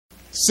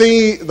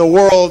see the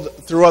world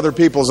through other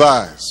people's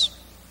eyes.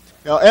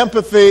 Now,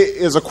 empathy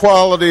is a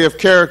quality of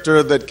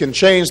character that can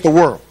change the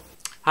world.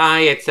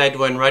 Hi, it's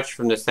Edwin Rutsch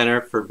from the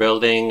Center for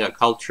Building a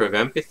Culture of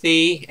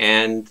Empathy,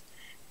 and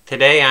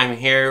today I'm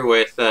here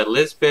with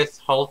Lisbeth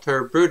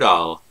Holter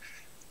Brudal.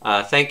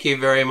 Thank you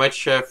very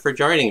much for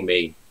joining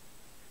me.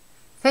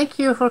 Thank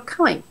you for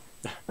coming.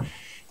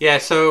 Yeah,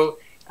 so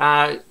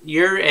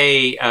you're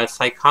a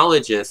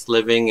psychologist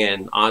living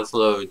in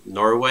Oslo,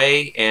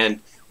 Norway, and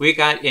we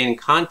got in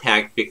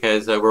contact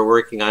because we're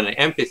working on an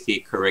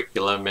empathy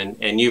curriculum,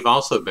 and you've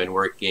also been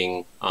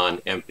working on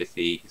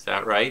empathy. Is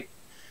that right?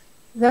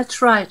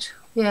 That's right,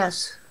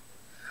 yes.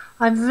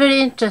 I'm very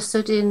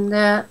interested in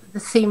the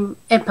theme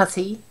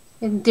empathy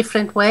in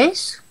different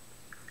ways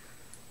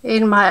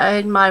in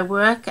my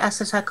work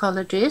as a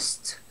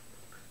psychologist.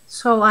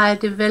 So I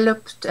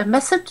developed a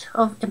method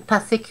of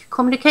empathic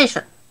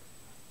communication.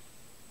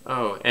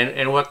 Oh,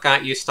 and what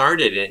got you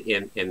started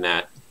in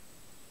that?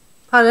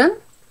 Pardon?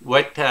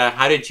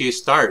 How did you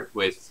start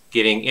with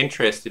getting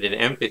interested in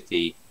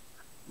empathy?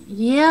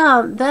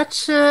 Yeah,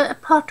 that's a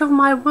part of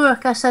my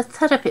work as a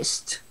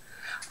therapist.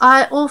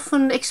 I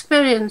often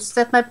experienced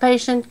that my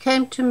patient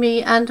came to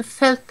me and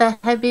felt they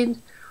had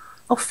been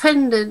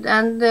offended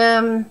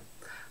and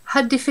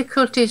had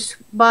difficulties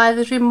by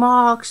the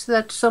remarks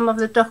that some of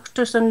the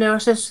doctors and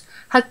nurses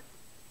had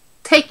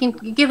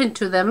given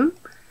to them,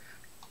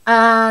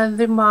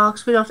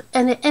 remarks without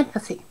any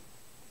empathy.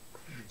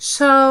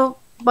 So,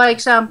 by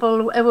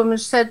example, a woman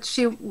said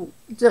she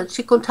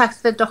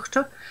contacted the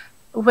doctor,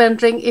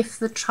 wondering if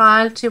the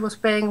child she was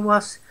bearing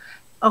was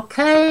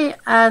okay,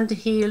 and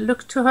he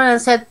looked to her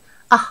and said,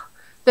 "Ah,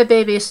 the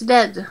baby is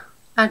dead."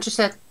 And she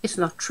said, "It's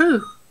not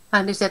true."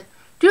 And he said,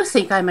 "Do you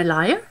think I'm a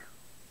liar?"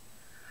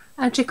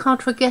 And she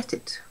can't forget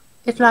it.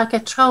 It's like a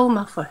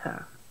trauma for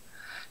her.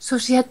 So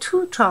she had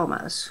two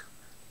traumas,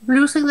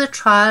 losing the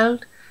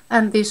child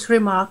and this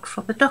remark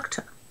from the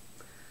doctor.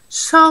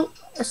 So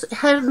I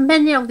have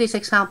many of these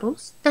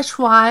examples. That's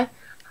why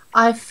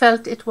I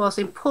felt it was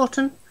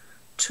important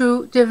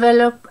to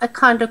develop a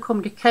kind of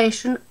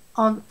communication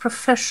on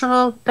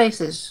professional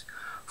basis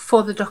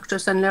for the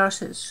doctors and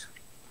nurses.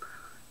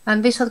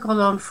 And this has gone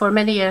on for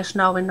many years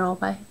now in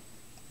Norway.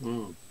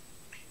 Mm.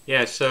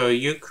 Yeah, so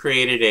you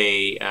created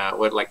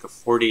like a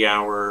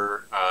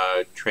 40-hour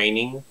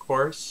training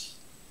course?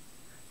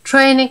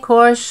 Training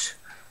course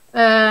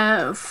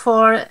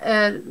for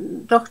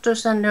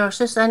doctors and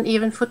nurses, and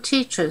even for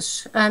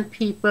teachers and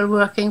people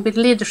working with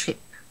leadership.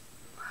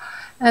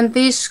 And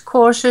these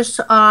courses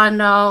are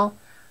now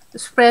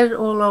spread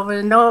all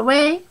over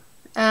Norway,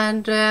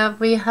 and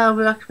we have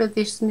worked with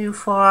this new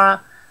for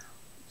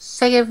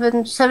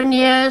 7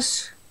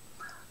 years,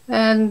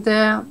 and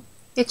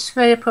it's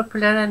very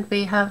popular, and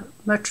we have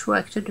much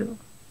work to do.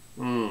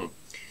 Mm.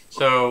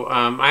 So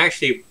I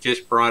actually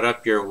just brought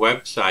up your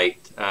website.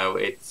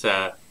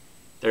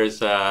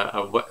 There's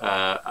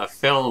a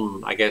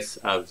film, I guess,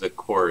 of the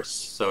course.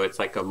 So it's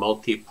like a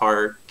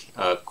multi-part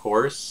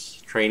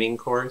training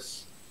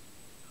course.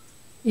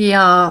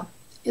 Yeah,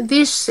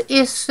 this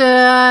is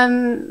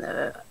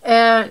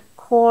a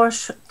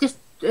course,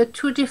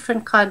 two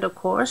different kind of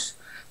course,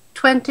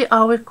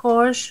 20-hour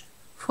course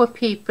for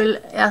people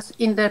as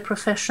in their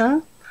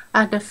profession,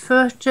 and a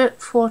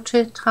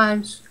 40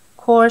 times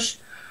course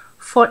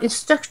for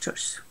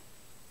instructors.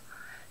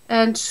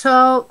 And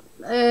so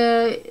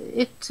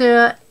it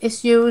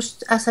is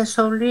used, as I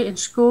told you, in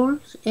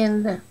schools,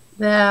 in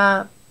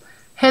the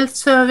health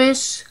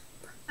service,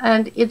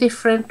 and in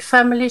different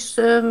family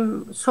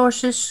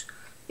sources,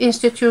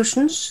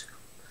 institutions.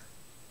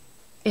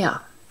 Yeah.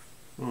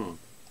 Hmm.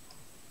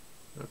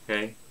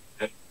 Okay.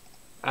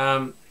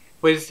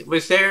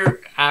 Was there,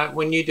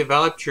 when you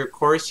developed your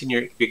course and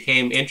you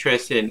became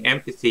interested in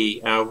empathy,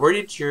 where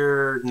did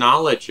your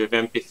knowledge of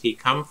empathy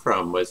come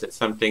from? Was it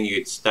something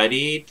you'd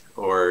studied,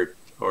 or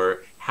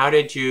how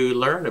did you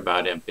learn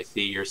about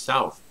empathy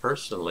yourself,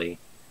 personally?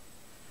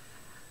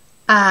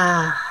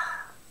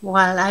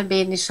 Well, I've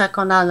been a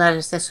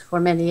psychoanalyst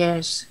for many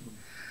years,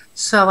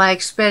 so I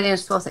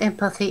experienced what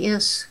empathy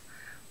is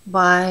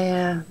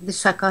by the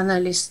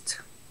psychoanalyst,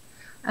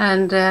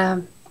 and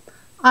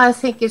I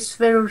think it's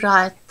very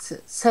right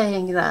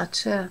saying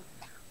that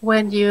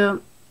when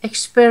you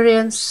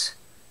experience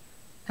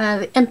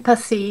the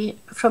empathy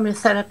from a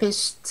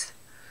therapist,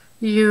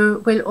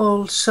 you will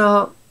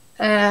also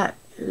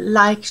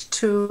like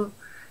to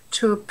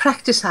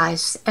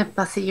practice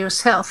empathy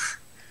yourself.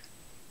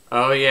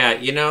 Oh yeah,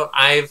 you know,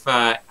 I've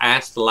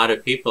asked a lot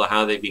of people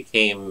how they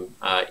became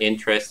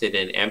interested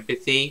in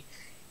empathy,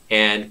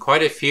 and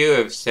quite a few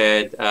have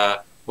said,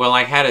 well,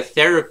 I had a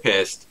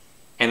therapist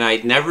and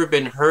I'd never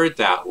been heard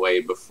that way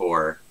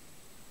before.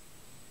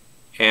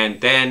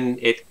 And then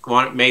it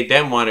made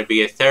them want to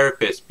be a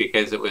therapist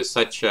because it was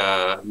such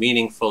a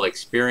meaningful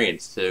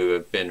experience to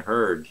have been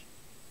heard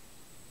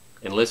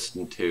and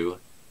listened to.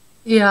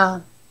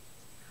 Yeah,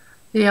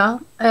 yeah.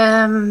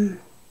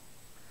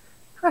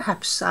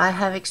 Perhaps I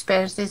have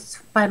experienced it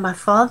by my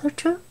father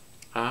too.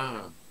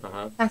 Ah,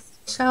 I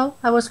think so.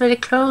 I was very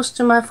close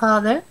to my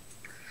father.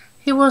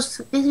 he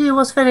was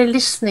very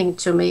listening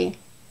to me.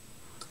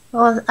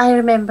 Well, I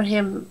remember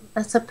him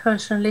as a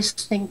person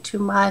listening to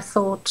my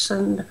thoughts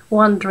and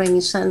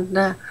wonderings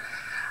and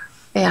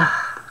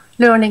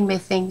learning me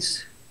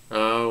things.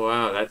 Oh,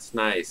 wow, that's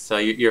nice. So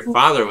your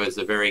father was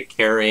a very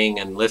caring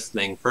and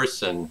listening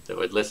person that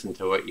would listen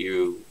to what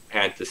you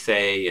had to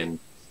say, and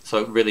so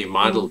it really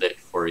modeled it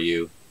for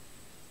you.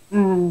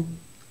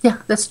 Yeah,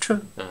 that's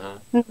true.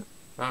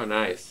 Oh,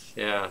 nice.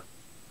 Yeah.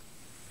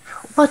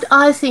 What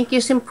I think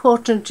is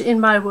important in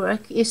my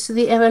work is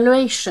the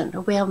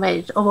evaluation we have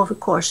made of our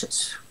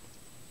courses.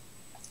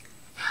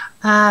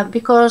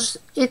 Because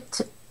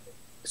it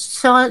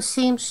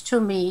seems to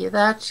me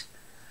that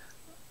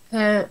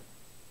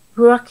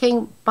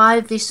working by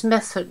this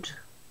method,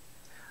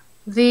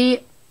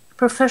 the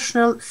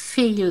professional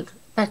feel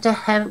that they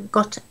have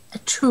got a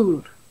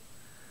tool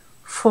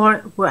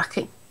for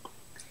working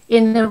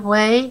in a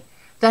way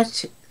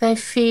that they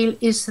feel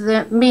is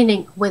the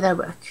meaning with their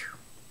work.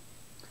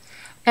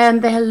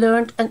 And they have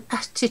learned an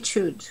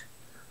attitude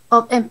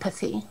of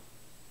empathy,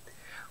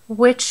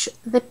 which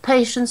the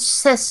patient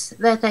says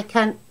that they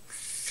can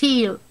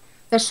feel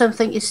that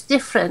something is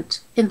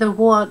different in the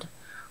ward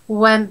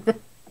when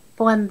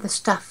the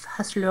staff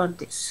has learned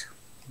this.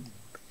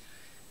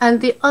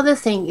 And the other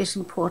thing is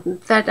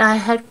important, that I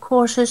had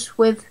courses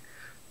with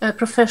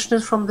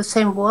professionals from the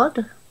same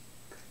ward,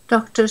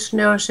 doctors,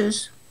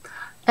 nurses,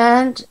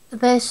 and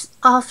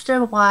after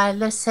a while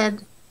they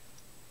said,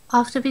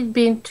 after we've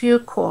been to your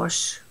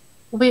course,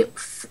 we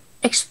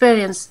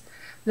experienced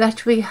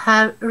that we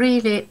have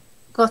really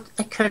got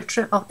a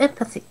culture of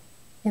empathy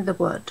in the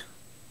word.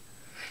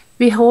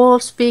 We all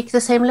speak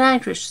the same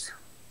language.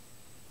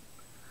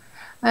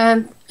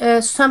 And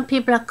some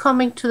people are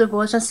coming to the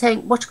wards and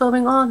saying, what's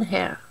going on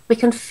here? We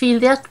can feel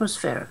the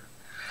atmosphere.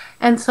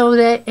 And so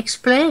they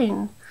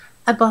explain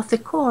about the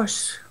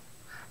course.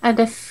 And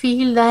they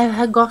feel they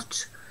have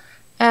got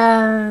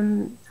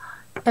a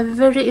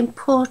very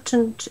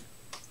important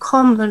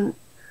common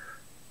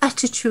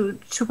attitude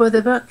toward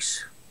the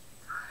works.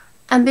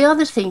 And the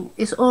other thing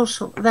is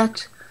also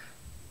that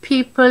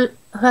people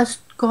who have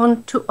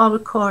gone to our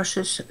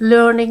courses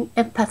learning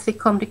empathic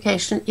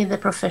communication in the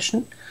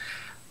profession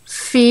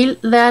feel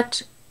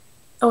that,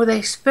 or they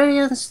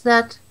experience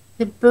that,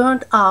 the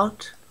burned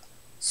out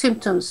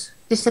symptoms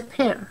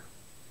disappear.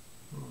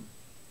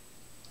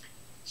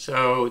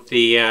 So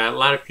a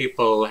lot of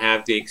people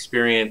have the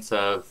experience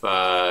of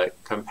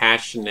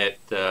compassionate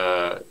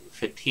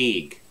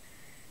fatigue.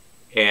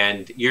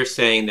 And you're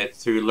saying that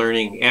through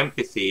learning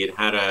empathy and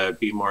how to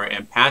be more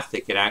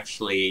empathic, it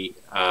actually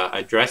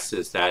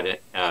addresses that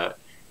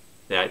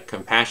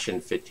compassion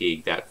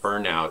fatigue, that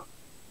burnout.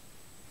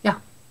 Yeah.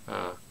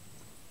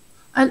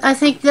 And I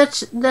think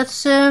it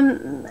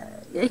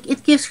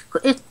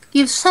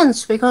gives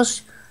sense,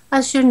 because,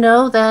 as you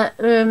know, that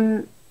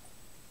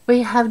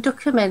we have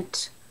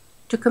documented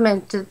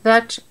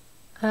that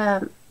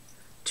to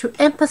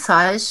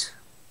empathize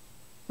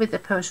with a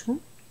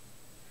person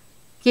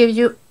give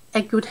you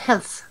a good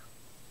health,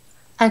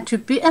 and to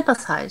be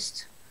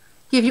empathized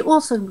give you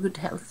also good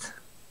health.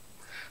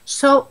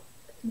 So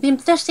the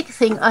interesting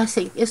thing, I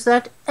think, is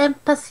that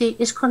empathy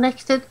is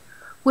connected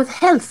with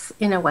health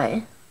in a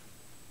way.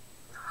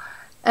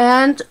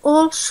 And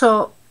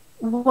also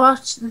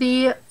what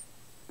the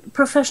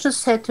professionals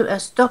said to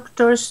us,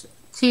 doctors,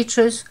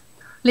 teachers,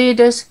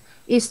 leaders,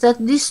 is that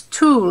this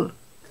tool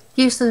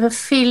gives them a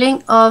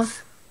feeling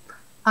of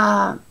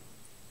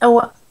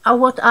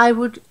what I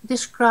would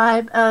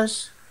describe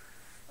as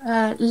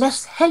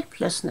less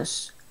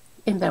helplessness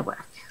in their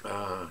work.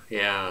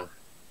 Yeah.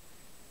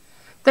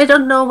 They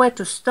don't know where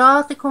to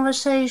start the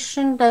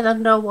conversation, they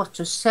don't know what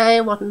to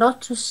say, what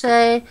not to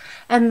say,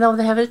 and now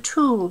they have a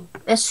tool,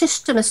 a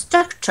system, a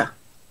structure.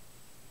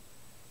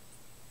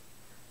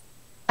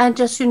 And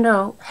as you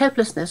know,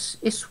 helplessness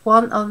is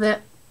one of the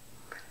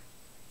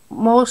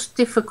most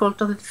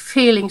difficult of the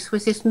feelings,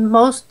 which is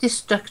most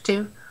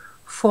destructive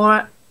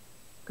for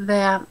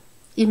their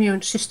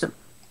immune system.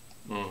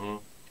 Mm-hmm.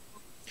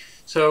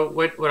 So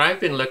what I've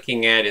been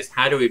looking at is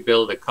how do we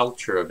build a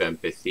culture of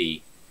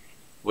empathy,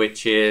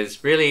 which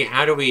is really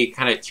how do we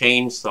kind of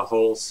change the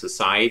whole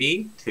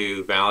society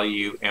to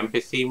value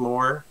empathy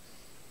more.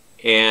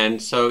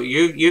 And so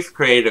you've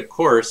created a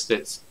course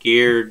that's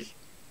geared,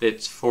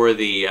 that's for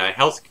the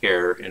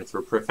healthcare and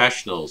for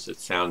professionals, it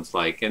sounds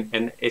like,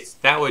 and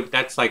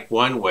that's like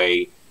one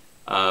way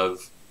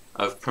of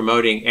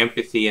promoting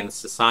empathy in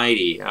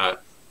society.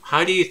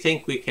 How do you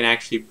think we can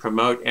actually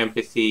promote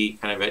empathy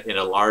kind of in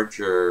a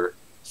larger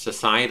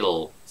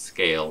societal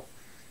scale?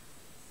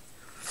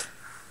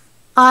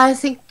 I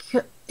think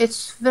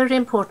it's very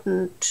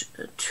important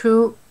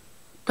to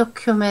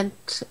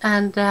document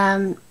and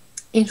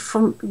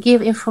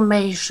give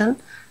information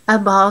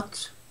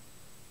about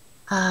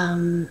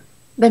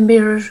the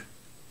mirror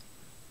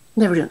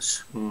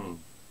neurons.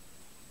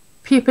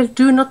 People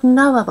do not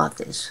know about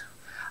this.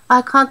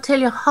 I can't tell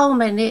you how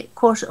many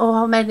courses or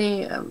how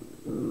many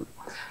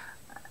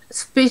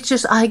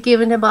speeches I've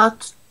given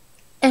about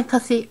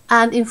empathy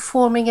and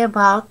informing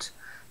about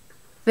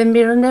the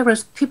mirror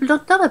neurons, people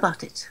don't know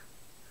about it.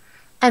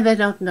 And they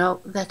don't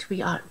know that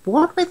we are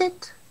born with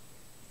it,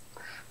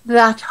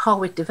 that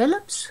how it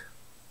develops,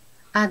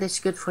 and it's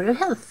good for your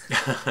health.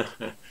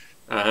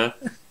 Uh-huh.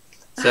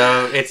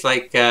 So it's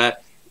like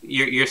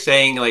you're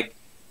saying, like,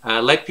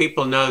 let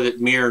people know that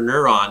mirror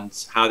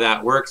neurons, how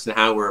that works and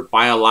how we're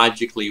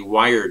biologically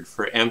wired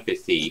for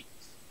empathy.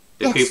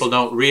 That Yes. people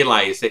don't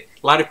realize that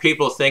a lot of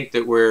people think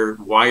that we're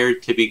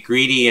wired to be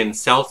greedy and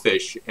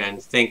selfish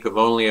and think of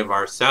only of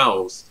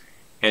ourselves.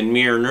 And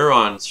mirror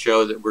neurons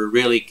show that we're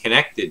really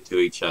connected to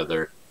each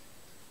other.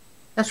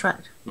 That's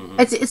right. Mhm.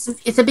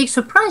 It's a big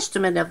surprise to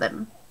many of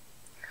them.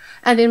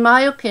 And in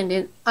my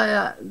opinion,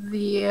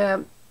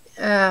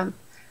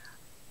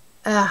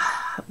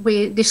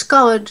 we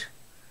discovered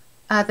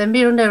the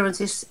mirror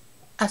neurons is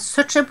as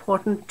such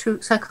important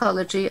to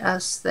psychology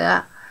as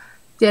the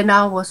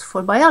DNA was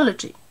for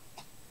biology.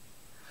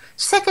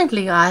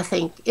 Secondly, I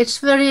think it's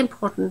very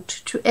important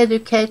to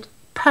educate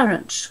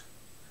parents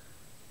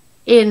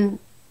in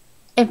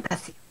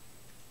empathy,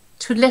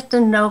 to let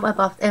them know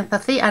about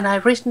empathy. And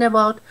I've written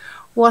about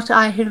what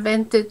I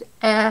invented,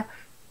 what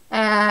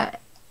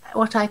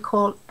I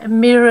call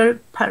mirror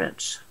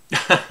parents.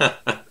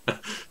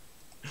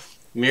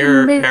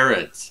 Mirror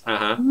parents.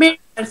 Uh-huh.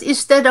 Mirrors,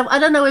 instead of, I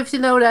don't know if you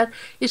know that,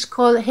 it's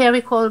called, here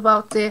we call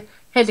about the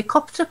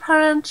helicopter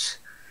parents,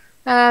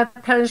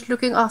 parents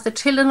looking after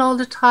children all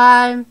the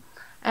time,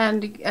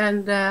 and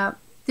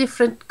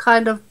different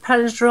kind of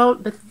parents' role.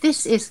 But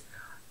this is,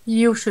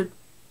 you should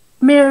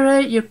mirror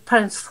your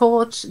parents'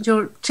 thoughts,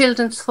 your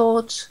children's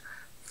thoughts,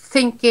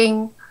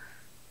 thinking,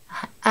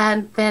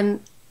 and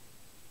then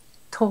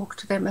talk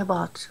to them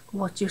about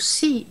what you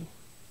see.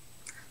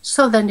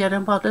 So then you're a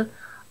model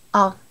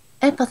of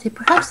empathy.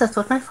 Perhaps that's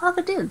what my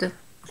father did.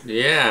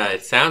 Yeah,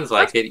 it sounds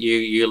like it.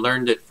 You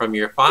learned it from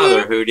your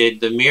father, who did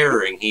the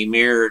mirroring. He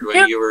mirrored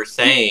what you were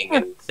saying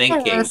and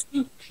thinking. Yes.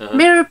 Uh-huh.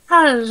 Mirror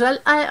parents.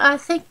 I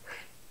think,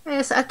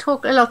 yes, I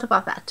talk a lot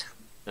about that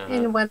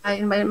Uh-huh.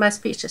 in my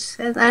speeches,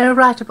 and I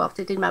write about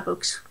it in my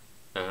books.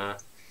 Uh-huh.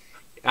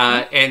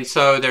 And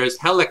so there's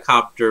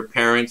helicopter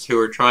parents who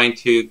are trying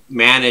to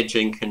manage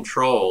and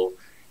control,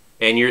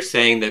 and you're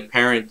saying that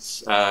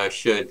parents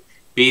should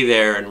be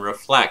there and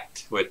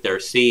reflect what they're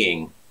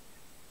seeing.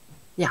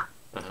 Yeah.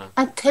 Uh-huh.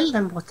 And tell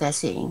them what they're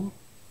seeing.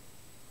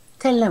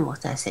 Tell them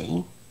what they're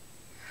seeing.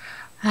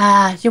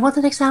 You want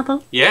an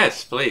example?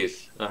 Yes,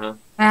 please. Uh-huh.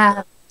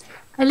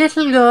 A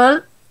little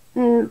girl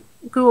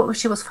grew up,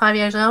 she was 5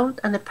 years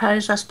old, and the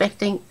parents were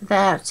expecting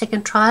their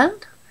second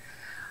child.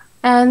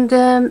 And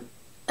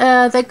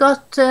parents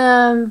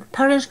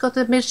got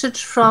a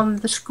message from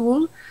the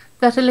school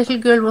that a little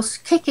girl was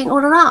kicking all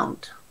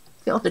around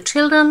the other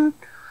children,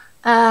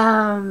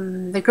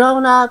 the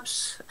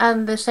grown-ups,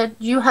 and they said,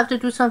 you have to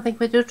do something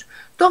with your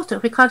daughter,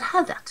 we can't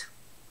have that.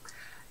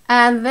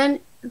 And then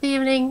the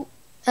evening,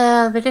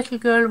 the little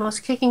girl was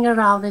kicking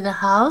around in the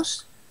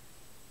house,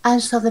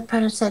 and so the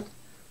parents said,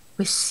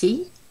 we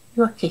see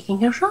you are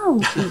kicking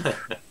around, Eve.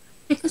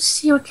 We can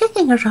see you're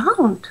kicking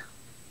around.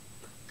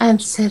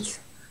 And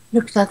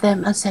looked at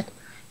them and said,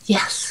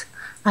 yes,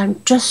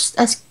 I'm just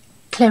as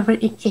clever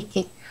in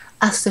kicking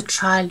as the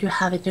child you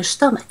have in your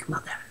stomach,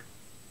 mother.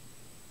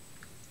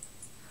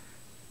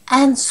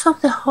 And so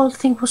the whole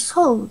thing was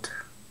solved.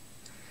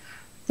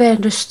 They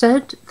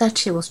understood that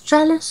she was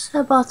jealous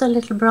about the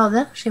little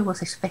brother she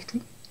was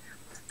expecting,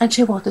 and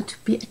she wanted to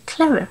be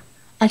clever,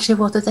 and she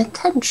wanted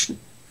attention.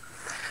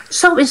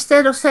 So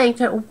instead of saying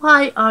to her,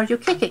 why are you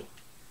kicking?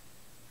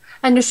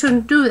 And you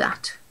shouldn't do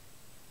that,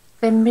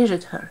 they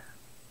mirrored her.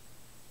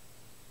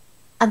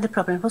 And the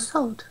problem was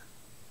solved.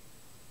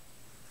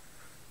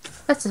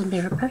 That's a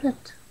mirror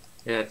parent.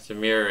 Yeah, it's a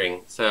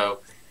mirroring.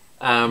 So,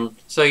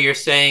 so you're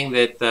saying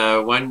that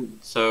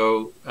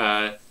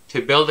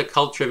to build a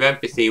culture of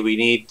empathy, we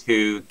need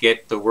to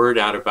get the word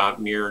out about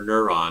mirror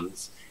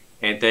neurons,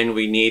 and then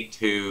we need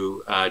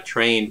to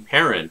train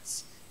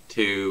parents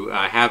to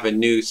have a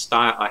new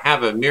style,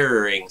 have a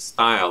mirroring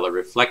style, a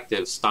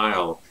reflective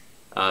style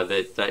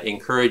that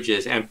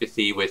encourages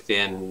empathy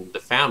within the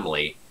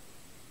family.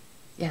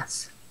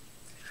 Yes.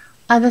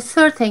 And the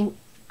third thing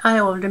I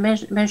already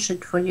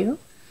mentioned for you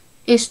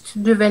is to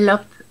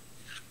develop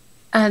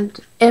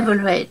and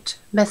evaluate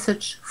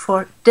methods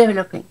for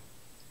developing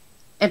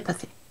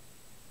empathy,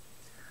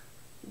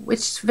 which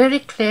is very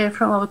clear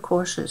from our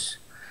courses.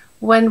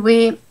 When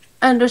we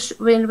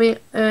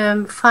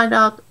find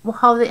out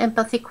how the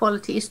empathy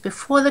quality is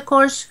before the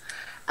course,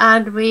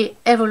 and we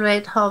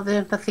evaluate how the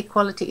empathy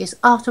quality is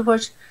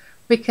afterwards,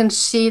 we can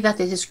see that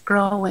it is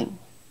growing.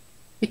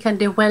 We can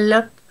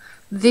develop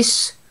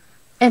this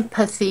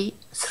empathy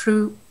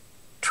through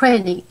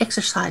training,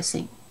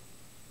 exercising.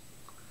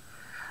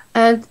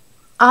 And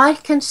I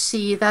can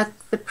see that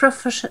the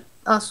profession,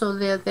 also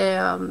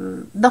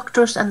the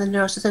doctors and the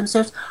nurses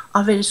themselves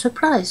are very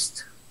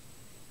surprised.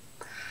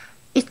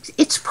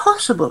 It's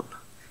possible,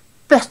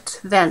 but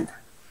then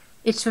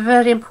it's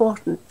very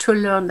important to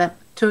learn them,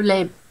 to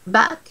lay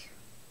back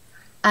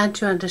and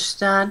to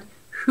understand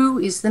who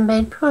is the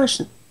main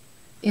person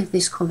in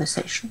this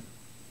conversation.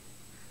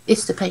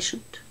 It's the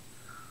patient.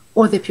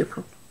 or the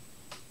pupil.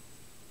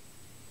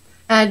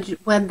 And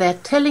when they're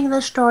telling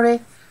the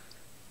story,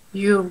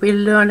 you will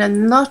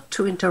learn not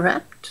to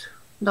interrupt,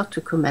 not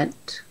to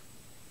comment,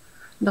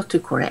 not to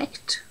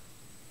correct,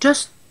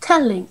 just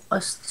telling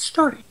us the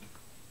story.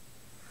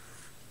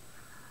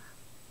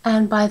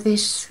 And by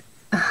this,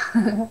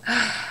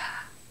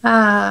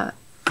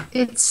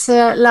 it's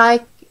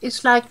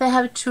like they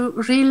have to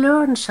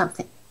relearn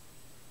something.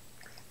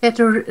 They have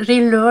to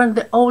relearn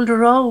the old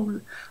role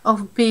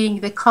of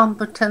being the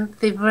competent,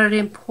 the very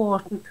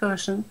important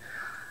person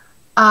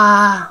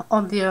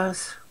on the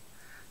earth,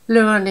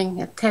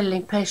 learning and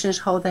telling patients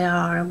how they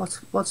are and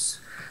what's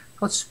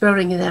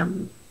spurring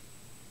them.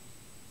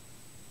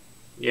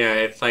 Yeah,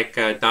 it's like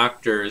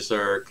doctors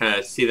are kind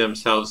of see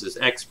themselves as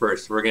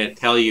experts. We're going to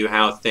tell you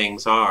how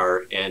things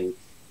are, and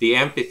the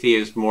empathy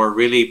is more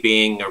really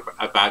being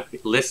about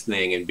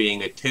listening and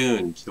being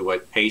attuned to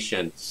what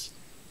patients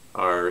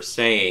are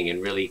saying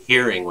and really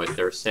hearing what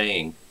they're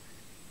saying.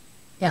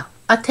 Yeah,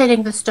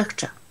 telling the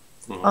structure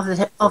of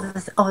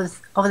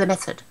the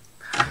method.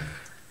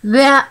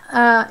 There,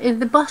 in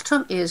the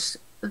bottom is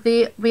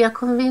we are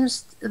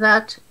convinced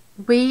that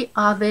we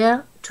are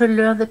there to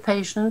learn the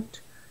patient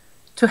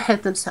to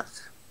help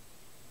themselves.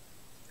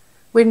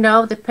 We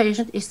know the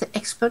patient is the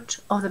expert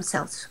of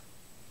themselves.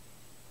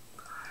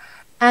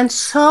 And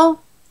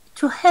so,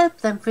 to help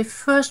them, we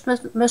first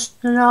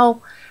must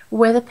know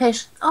where the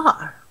patients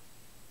are.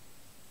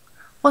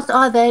 What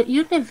are their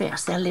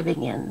universe they're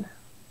living in?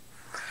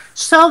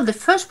 So, the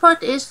first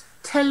part is,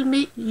 tell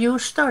me your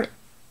story,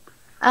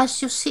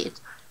 as you see it.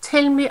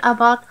 Tell me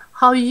about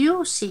how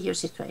you see your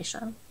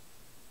situation.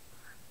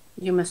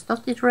 You must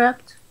not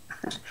interrupt.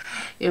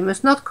 You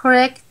must not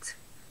correct,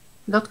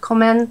 not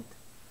comment.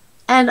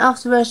 And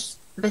afterwards,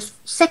 the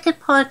second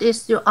part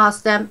is to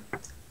ask them,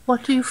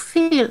 what do you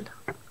feel?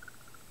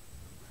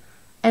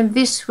 And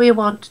this we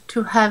want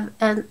to have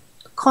a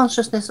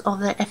consciousness of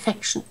the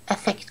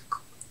affect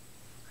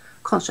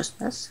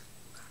consciousness.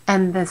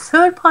 And the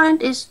third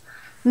point is,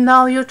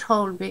 now you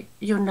told me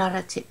your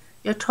narrative.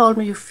 You told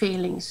me your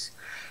feelings.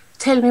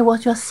 Tell me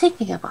what you're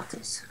thinking about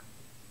this.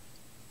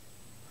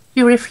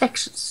 Your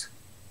reflections.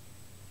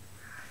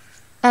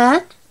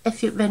 And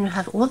when you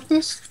have all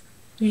this,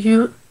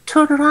 you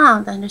turn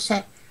around and you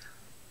say,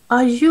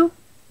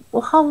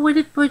 how would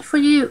it be for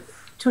you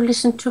to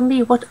listen to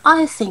me, what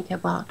I think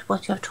about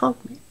what you have told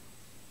me?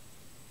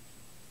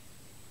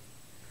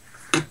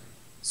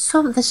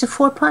 So that's a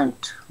 4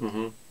 point.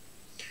 Mm-hmm.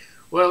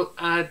 Well,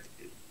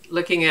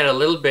 looking at it a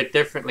little bit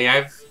differently,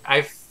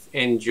 I've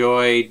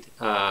enjoyed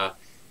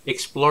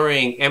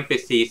exploring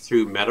empathy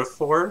through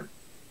metaphor.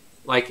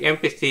 Like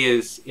empathy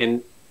is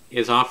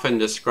often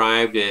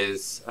described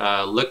as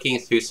looking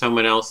through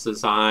someone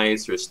else's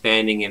eyes or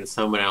standing in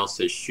someone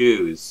else's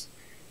shoes.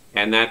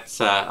 And that's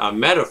a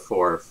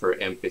metaphor for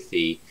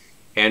empathy.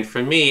 And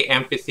for me,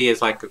 empathy is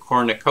like a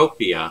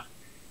cornucopia.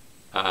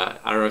 I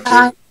don't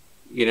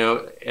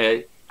know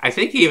if I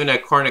think even a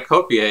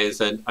cornucopia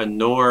is a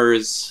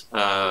Norse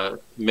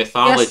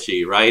mythology,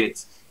 yes.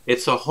 Right?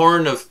 It's a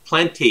horn of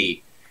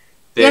plenty.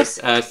 That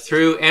yes.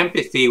 Through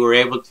empathy, we're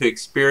able to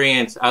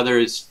experience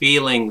others'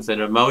 feelings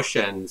and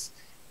emotions,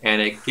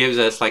 and it gives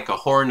us like a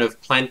horn of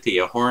plenty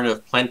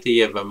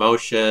of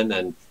emotion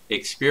and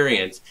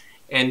experience.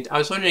 And I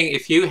was wondering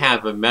if you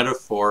have a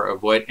metaphor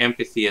of what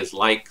empathy is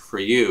like for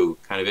you,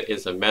 kind of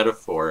is a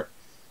metaphor.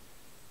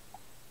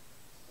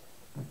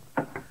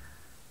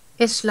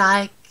 It's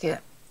like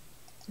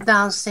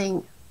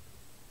dancing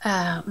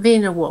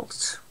Wiener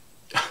waltz.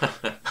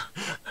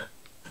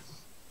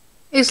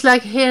 It's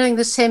like hearing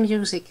the same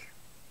music.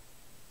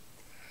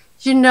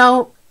 You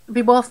know,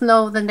 we both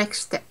know the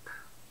next step.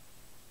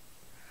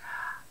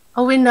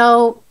 Or we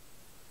know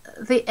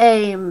the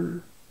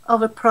aim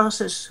of a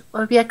process,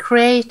 or we are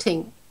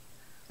creating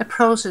a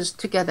process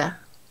together.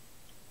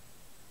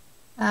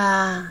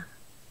 And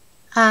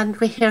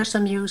we hear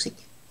some music.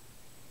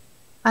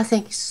 I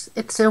think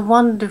it's a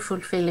wonderful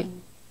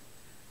feeling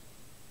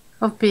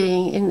of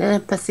being in an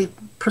empathy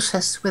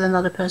process with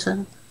another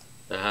person.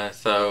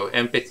 So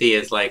empathy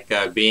is like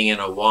being in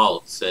a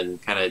waltz and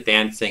kind of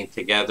dancing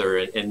together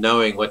and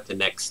knowing what the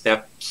next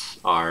steps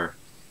are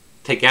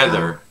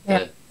together.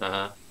 Yeah.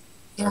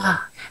 Yeah.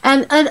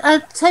 And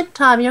at the same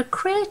time, you're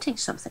creating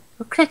something.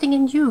 You're creating a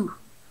new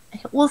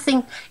whole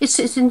thing. It's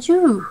a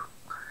new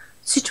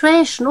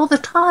situation all the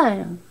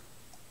time.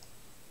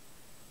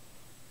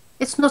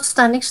 It's not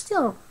standing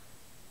still.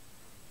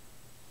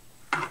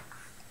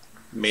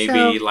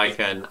 Maybe so, like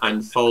an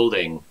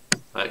unfolding.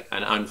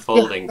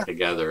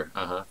 Together.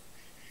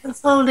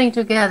 Unfolding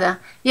together,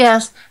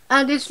 yes.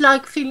 And it's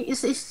like feeling,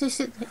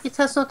 it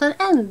has not an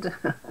end.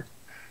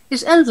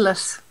 It's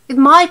endless. It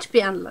might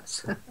be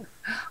endless.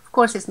 Of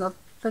course it's not,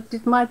 but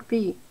it might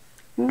be.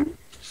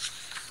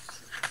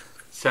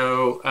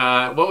 So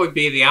what would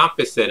be the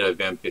opposite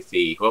of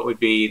empathy? What would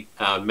be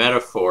a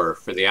metaphor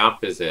for the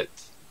opposite?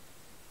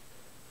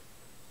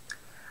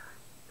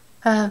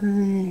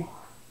 I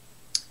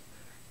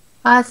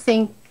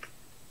think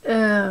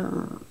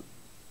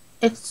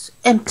it's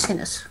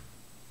emptiness.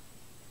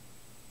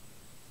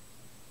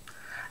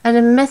 And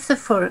a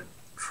metaphor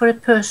for a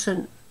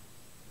person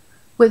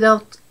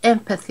without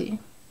empathy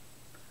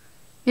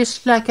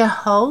is like a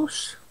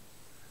house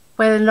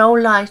where there are no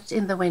lights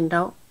in the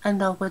window and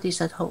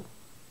nobody's at home.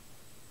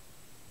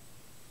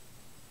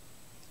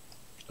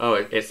 Oh,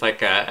 it's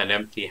like an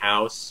empty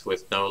house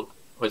with no...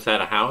 Was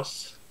that a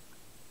house?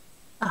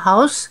 A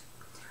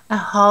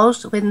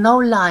house with no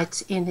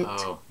lights in it.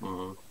 Oh,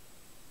 mm-hmm.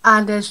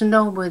 And there's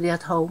nobody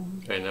at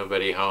home. There's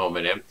nobody home,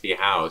 an empty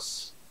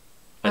house.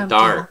 A Empty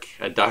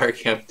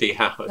dark, empty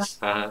house.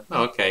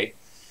 Okay.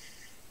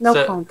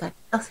 No contact.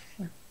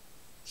 Nothing.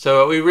 So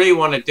what we really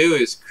want to do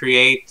is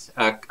create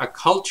a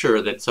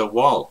culture that's a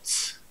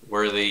waltz,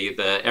 where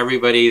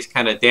everybody's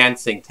kind of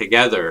dancing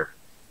together,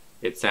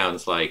 it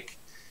sounds like.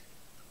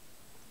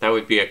 That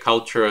would be a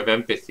culture of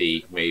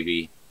empathy,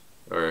 maybe,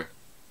 or...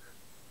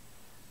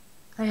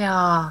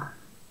 Yeah.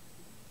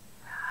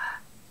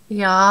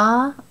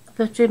 Yeah,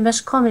 but we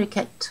must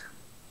communicate.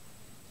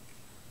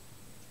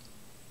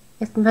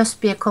 It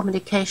must be a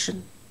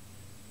communication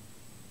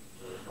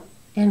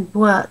in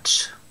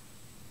words.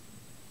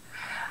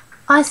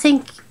 I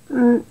think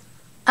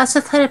as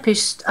a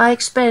therapist, I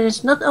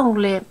experience not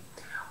only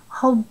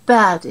how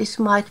bad it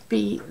might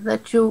be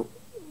that you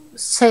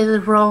say the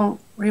wrong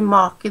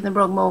remark in the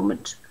wrong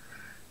moment,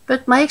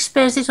 but my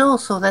experience is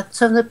also that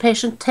some of the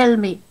patients tell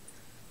me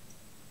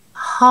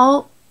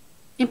how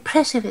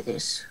impressive it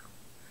is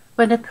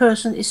when a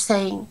person is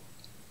saying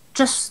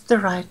just the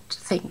right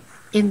thing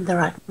in the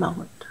right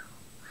moment.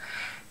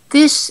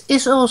 This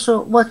is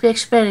also what we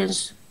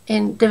experience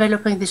in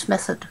developing this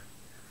method,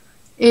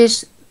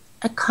 is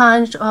a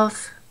kind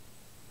of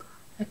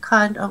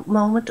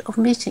moment of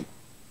meeting.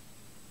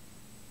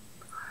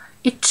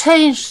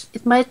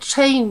 It might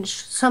change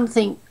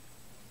something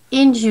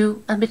in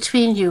you and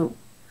between you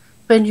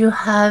when you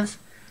have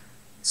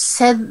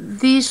said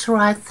this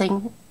right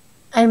thing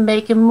and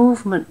make a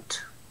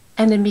movement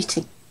and a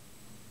meeting.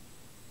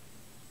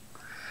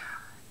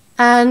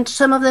 And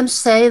some of them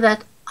say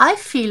that I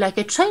feel like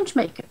a change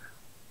maker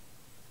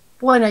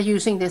when I'm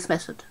using this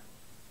method.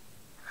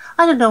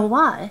 I don't know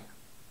why,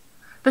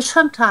 but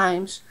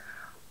sometimes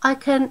I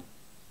can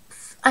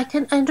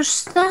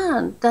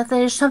understand that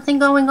there is something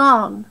going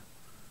on.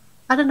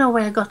 I don't know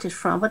where I got it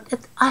from, but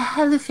I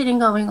have the feeling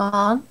going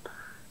on,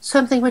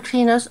 something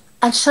between us,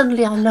 and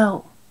suddenly I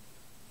know.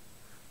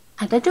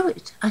 And I do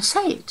it, I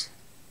say it.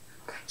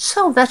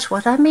 So that's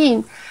what I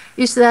mean,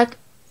 is that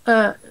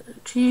to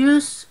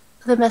use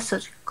the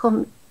method,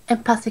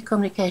 empathic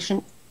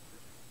communication,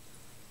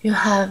 you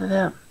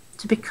have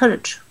to be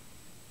courage.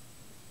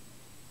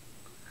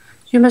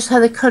 You must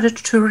have the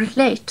courage to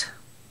relate.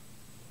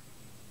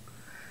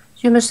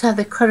 You must have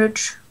the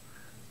courage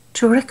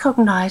to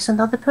recognize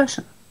another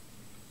person.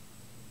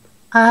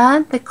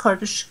 And the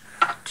courage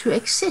to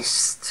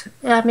exist.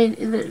 I mean,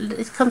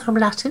 it comes from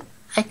Latin,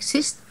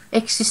 exist,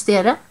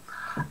 existere.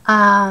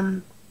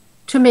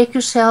 To make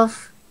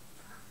yourself,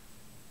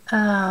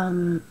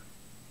 to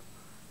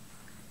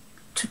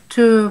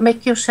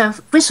make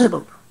yourself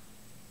visible.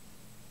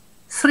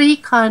 3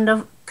 kind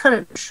of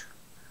courage.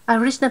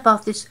 I've written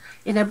about this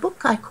in a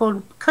book I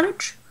call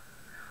Courage,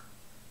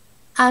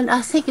 and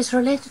I think it's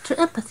related to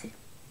empathy.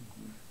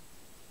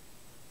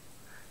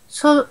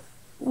 So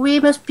we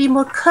must be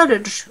more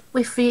courage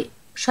if we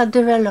shall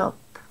develop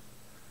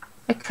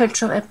a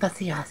culture of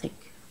empathy, I think.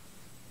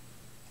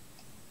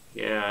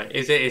 Yeah,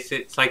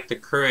 it's like the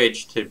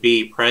courage to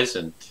be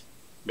present,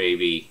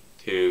 maybe,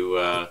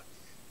 to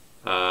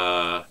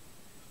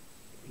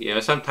you know,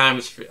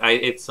 sometimes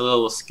it's a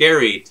little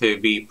scary to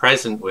be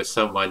present with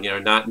someone, you know,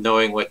 not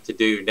knowing what to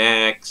do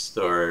next,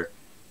 or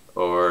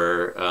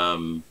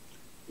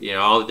you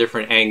know, all the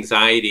different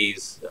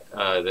anxieties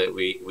that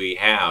we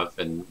have,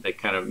 and they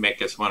kind of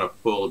make us want to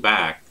pull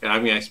back. And I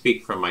mean, I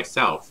speak from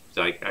myself,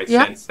 so I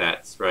sense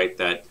that's right.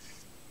 That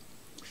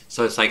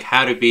so it's like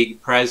how to be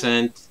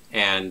present,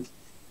 and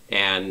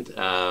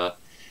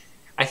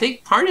I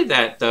think part of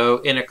that, though,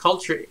 in a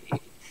culture,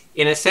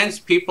 in a sense,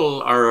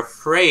 people are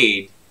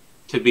afraid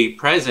to be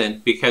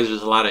present because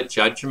there's a lot of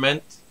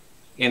judgment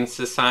in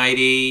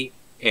society,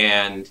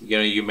 and you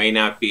know, you may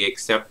not be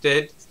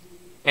accepted.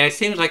 And it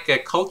seems like a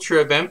culture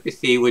of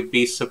empathy would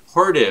be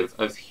supportive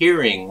of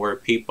hearing where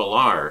people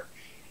are.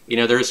 You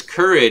know, there's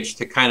courage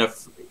to kind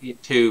of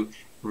to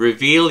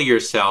reveal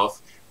yourself,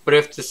 but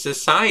if the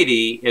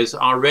society is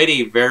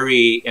already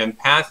very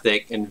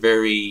empathic and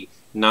very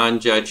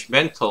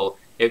non-judgmental,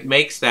 it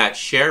makes that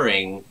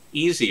sharing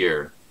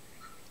easier.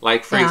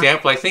 Like, for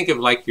example, I think of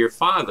like your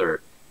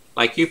father.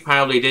 Like, you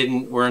probably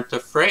weren't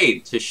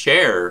afraid to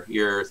share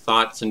your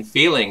thoughts and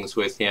feelings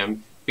with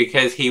him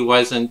because he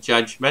wasn't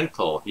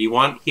judgmental. He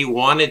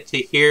wanted to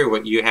hear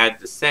what you had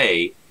to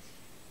say,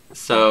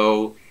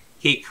 so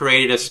he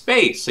created a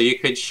space so you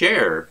could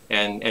share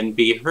and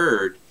be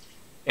heard.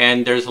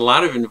 And there's a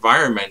lot of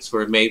environments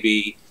where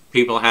maybe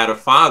people had a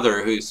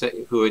father who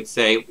would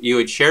say, you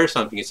would share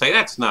something, you'd say,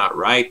 that's not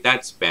right,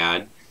 that's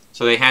bad.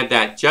 So they had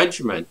that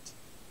judgment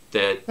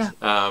that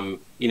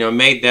you know,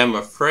 made them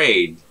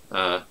afraid.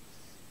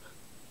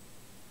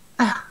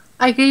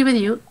 I agree with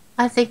you.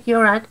 I think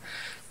you're right.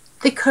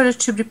 the courage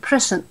to be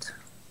present.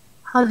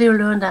 How do you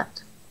learn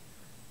that?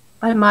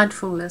 By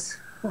mindfulness.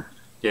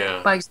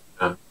 Yeah. By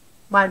example,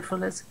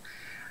 mindfulness.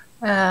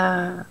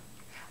 And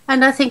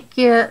I think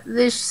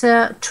this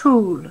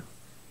tool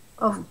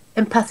of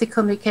empathic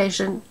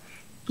communication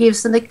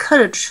gives them the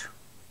courage,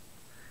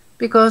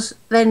 because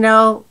they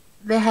know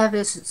they have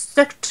this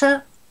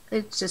structure,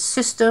 it's a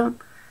system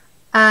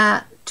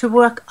to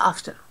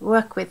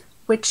work with,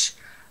 which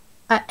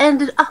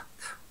ended up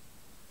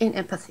in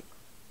empathy,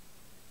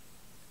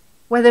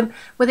 where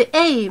the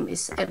aim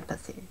is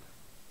empathy.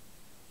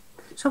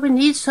 So we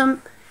need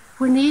some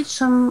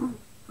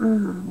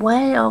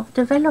way of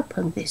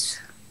developing this.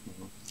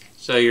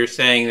 So you're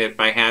saying that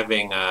by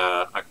having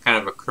a kind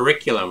of a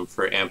curriculum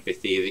for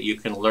empathy, that you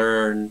can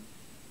learn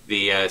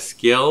the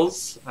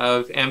skills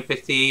of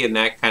empathy, and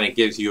that kind of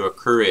gives you a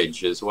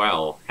courage as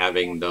well,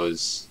 having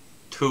those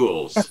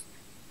tools.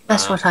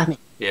 That's what I mean.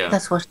 Yeah.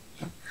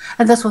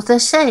 And that's what they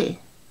say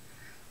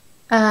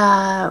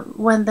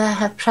when they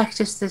have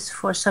practiced this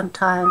for some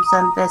time,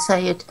 and they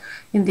say it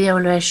in the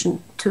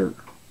evaluation too.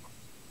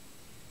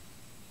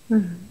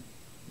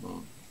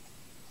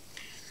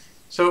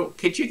 So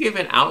could you give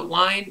an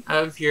outline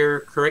of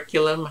your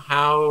curriculum?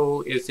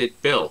 How is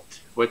it built?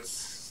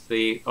 What's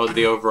the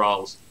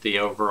overall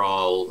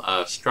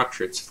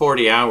structure? It's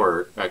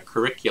 40-hour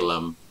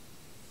curriculum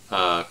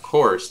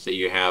course that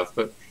you have,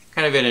 but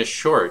kind of in a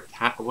short,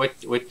 what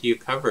do you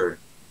cover?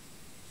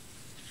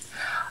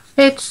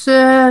 It's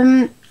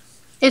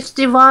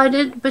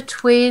divided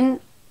between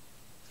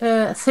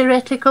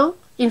theoretical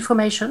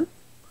information,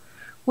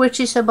 which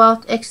is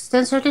about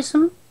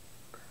existentialism,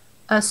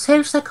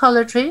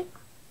 self-psychology,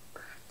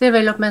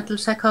 developmental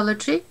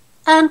psychology,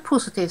 and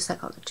positive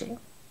psychology.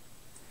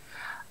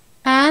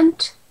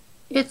 And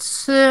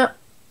it's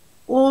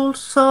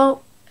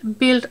also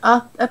built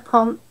up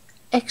upon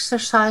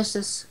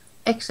exercises,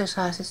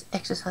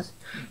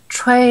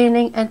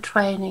 training.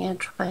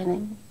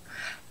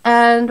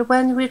 And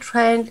when we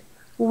train,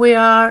 we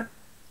are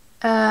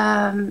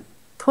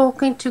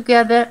talking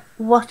together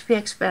what we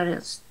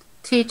experienced,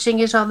 teaching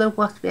each other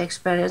what we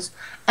experienced,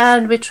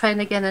 and we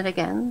train again and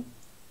again.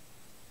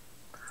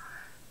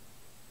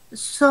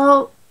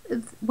 So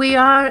we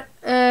are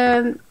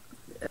very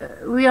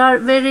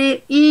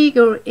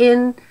eager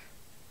in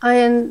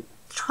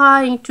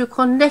trying to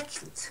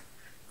connect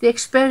the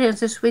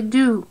experiences we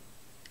do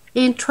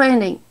in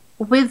training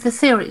with the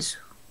theories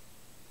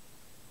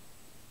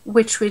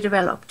which we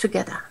develop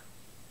together.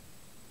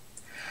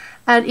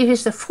 And it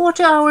is a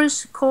 40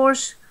 hours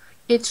course.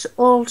 It's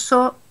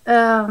also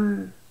a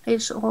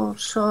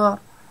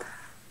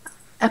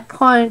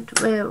point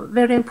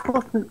very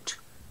important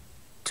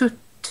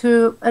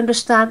to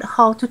understand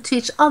how to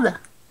teach others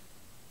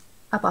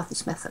about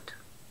this method.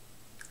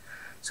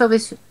 So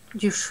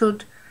you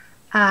should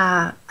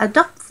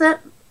adopt the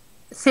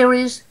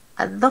theories,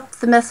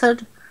 adopt the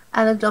method,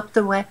 and adopt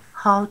the way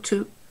how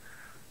to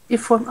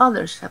inform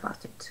others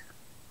about it.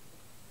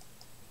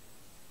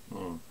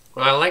 Well,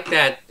 I like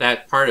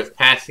that part of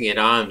passing it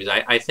on,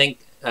 because I think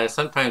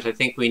sometimes I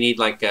think we need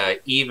like a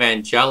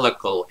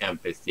evangelical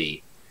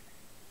empathy.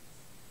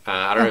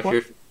 I don't know if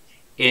you're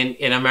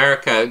in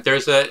America.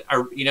 There's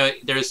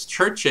there's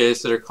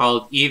churches that are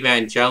called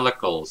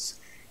evangelicals,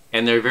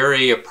 and they're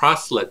very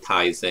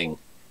proselytizing.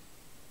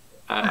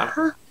 I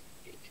don't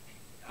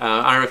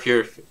know if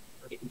you're.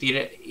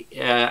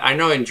 I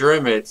know in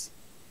German it's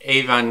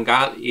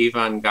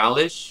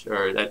evangelisch,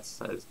 or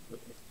that's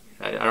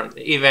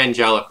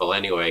evangelical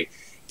anyway.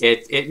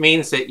 It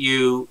means that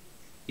you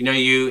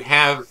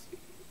have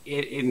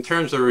it in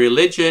terms of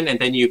religion, and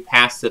then you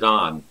pass it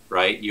on,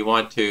 right? You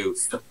want to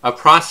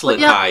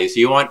proselytize.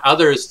 You want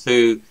others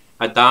to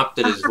adopt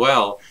it as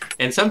well.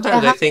 And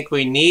sometimes I think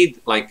we need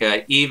like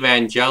a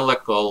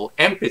evangelical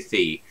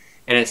empathy,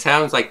 and it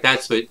sounds like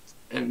that's what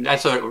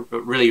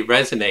really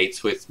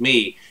resonates with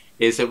me,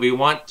 is that we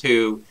want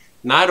to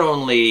not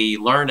only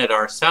learn it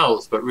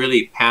ourselves, but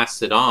really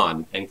pass it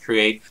on and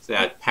create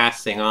that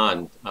passing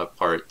on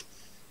part.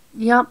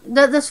 Yeah,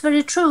 that's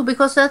very true,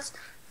 because that's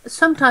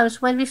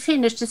sometimes when we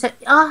finish, they say,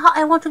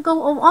 I want to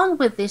go on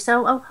with this.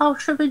 How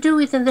should we do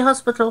it in the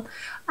hospital?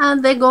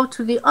 And they go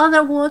to the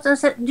other wards and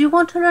say, do you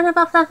want to learn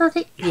about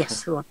empathy?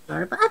 Yes, we want to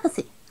learn about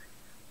empathy.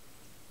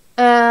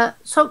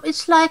 So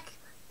it's like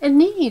a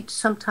need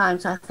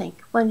sometimes, I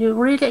think. When you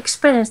really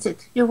experience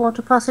it, you want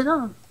to pass it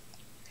on.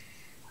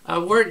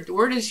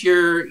 Where does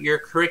your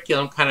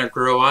curriculum kind of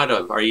grow out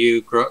of? Are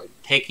you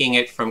taking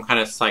it from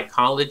kind of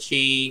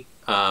psychology?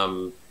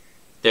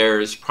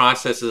 There's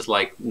processes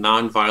like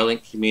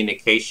nonviolent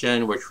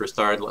communication, which were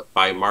started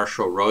by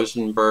Marshall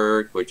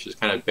Rosenberg, which is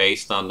kind of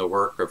based on the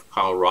work of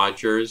Carl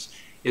Rogers.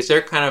 Is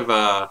there kind of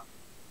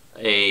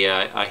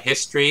a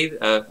history,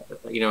 a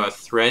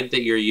thread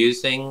that you're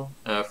using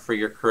for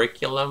your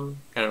curriculum,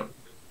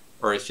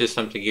 or it's just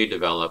something you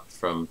developed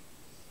from?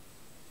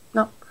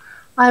 No,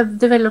 I've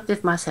developed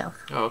it myself.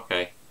 Oh,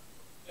 okay.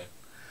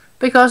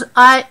 Because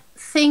I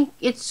think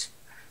it's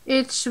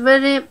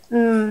very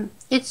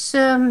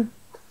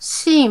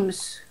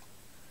seems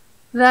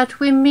that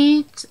we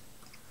meet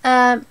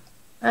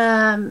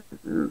a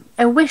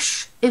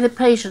wish in the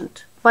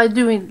patient by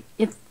doing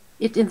it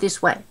in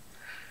this way.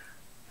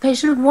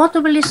 Patients want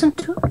to be listened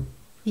to?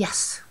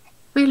 Yes,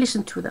 we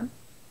listen to them.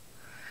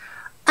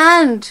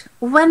 And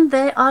when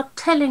they are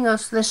telling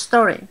us the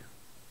story,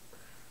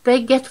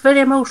 they get very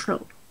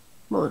emotional,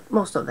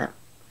 most of them.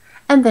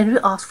 And then we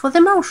ask for the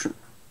emotion.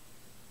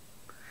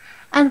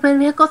 And when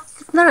we have got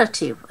the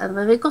narrative and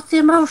when we got the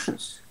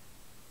emotions,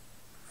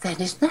 then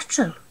it's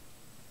natural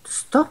to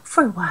stop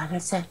for a while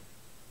and say,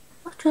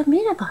 what do I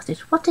mean about it?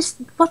 What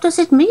does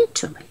it mean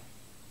to me?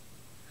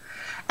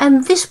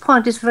 And this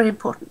point is very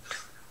important,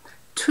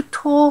 to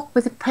talk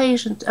with the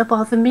patient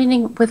about the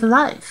meaning with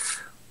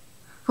life,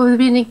 for the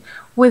meaning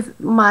with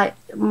my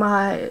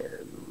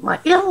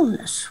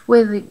illness,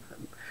 with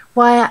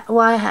why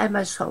am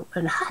I so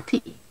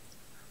unhappy?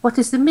 What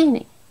is the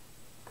meaning?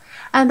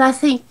 And I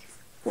think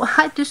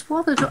I just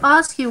wanted to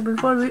ask you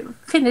before we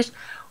finish,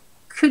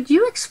 could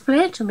you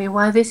explain to me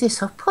why this is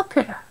so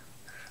popular?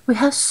 We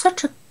have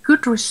such a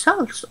good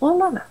results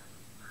all over.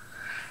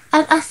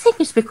 And I think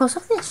it's because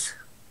of this.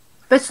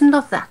 But it's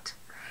not that.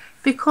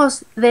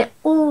 Because they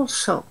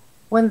also,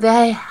 when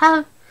they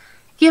have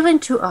given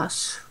to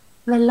us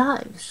their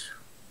lives,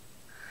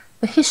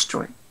 the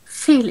history,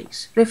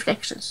 feelings,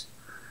 reflections,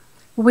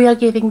 we are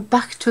giving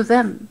back to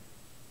them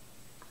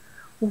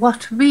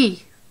what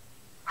we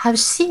have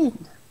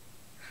seen.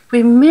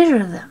 We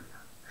mirror them,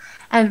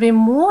 and we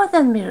more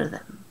than mirror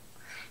them.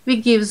 We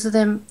give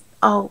them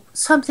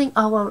something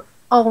our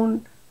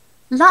own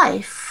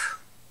life.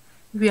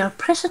 We are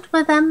present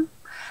with them,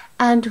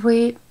 and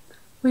we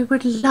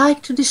would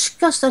like to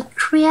discuss and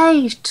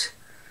create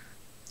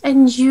a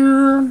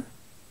new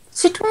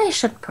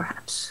situation,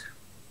 perhaps.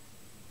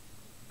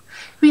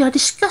 We are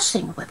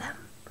discussing with them,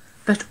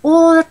 but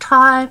all the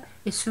time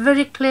it's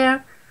very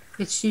clear,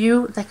 it's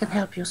you that can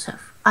help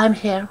yourself. I'm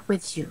here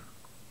with you.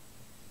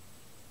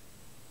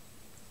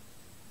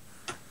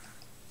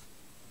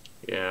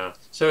 Yeah,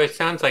 so it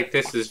sounds like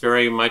this is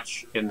very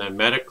much in the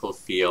medical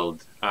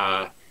field.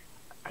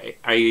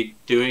 Are you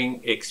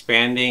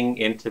expanding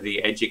into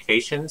the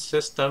education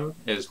system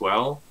as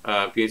well?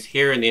 Because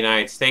here in the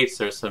United States,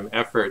 there's some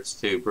efforts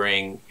to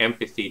bring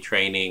empathy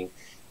training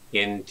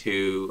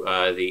into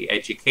the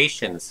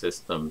education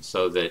system,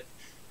 so that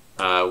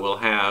we'll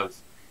have,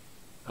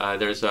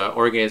 there's an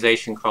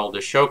organization called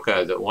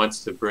Ashoka that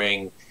wants to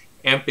bring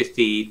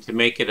empathy to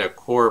make it a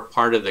core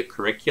part of the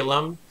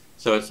curriculum.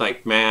 So it's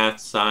like math,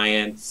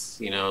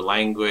 science,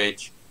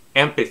 language,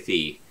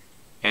 empathy.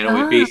 And it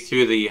would be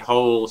through the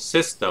whole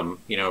system,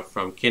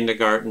 from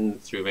kindergarten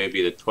through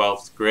maybe the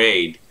 12th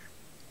grade.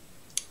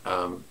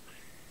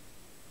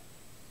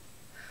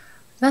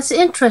 That's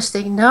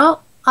interesting.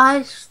 Now,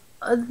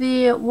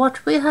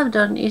 what we have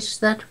done is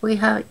that we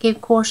have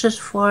given courses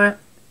for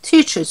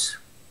teachers,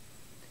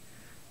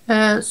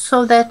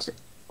 so that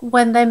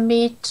when they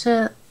meet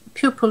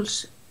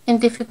pupils in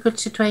difficult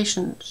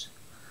situations,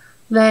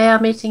 they are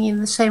meeting in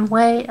the same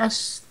way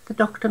as the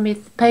doctor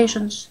meets the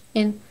patients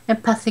in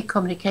empathic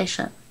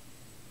communication.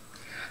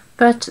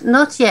 But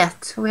not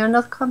yet. We have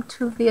not come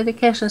to the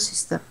education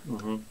system.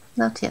 Mm-hmm.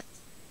 Not yet.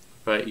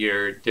 But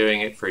you're doing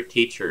it for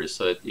teachers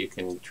so that you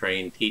can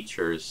train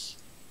teachers.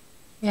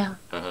 Yeah.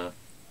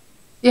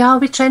 Yeah,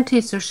 we train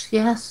teachers,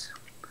 yes.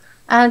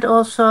 And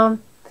also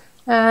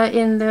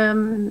in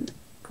the,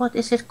 what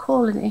is it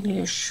called in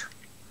English?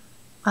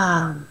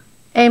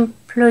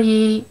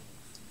 Employee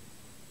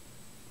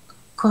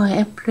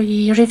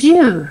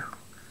review.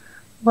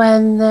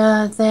 When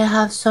they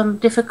have some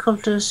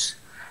difficulties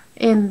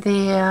in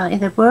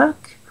the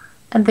work,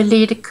 and the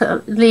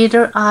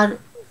leader are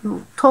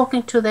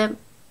talking to them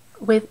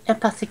with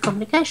empathic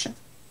communication.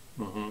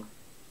 Mm-hmm.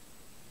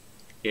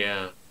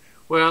 Yeah.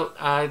 Well,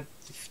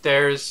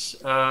 there's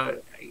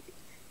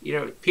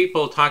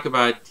people talk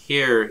about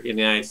here in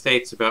the United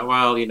States about,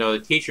 well, the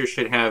teacher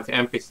should have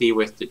empathy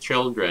with the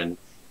children.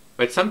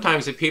 But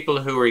sometimes the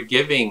people who are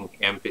giving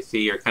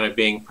empathy or kind of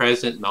being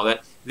present and all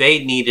that,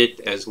 they need it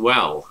as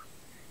well.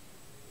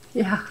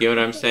 Yeah. You know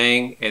what I'm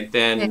saying? And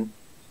then,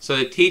 so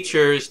the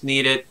teachers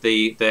need it,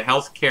 the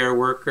healthcare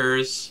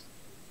workers,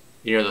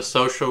 the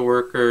social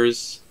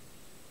workers.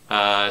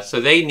 So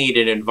they need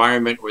an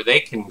environment where they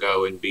can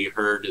go and be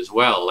heard as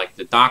well. Like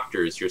the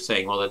doctors, you're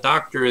saying, well, the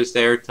doctor is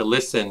there to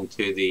listen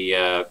to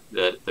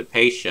the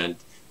patient,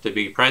 to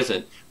be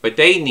present, but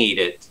they need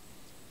it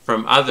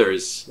from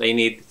others. They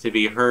need to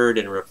be heard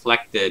and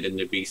reflected and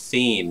to be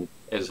seen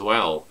as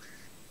well.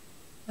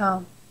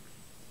 Oh.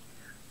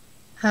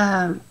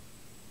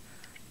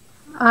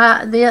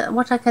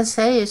 What I can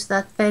say is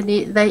that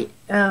they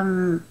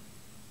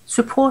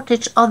support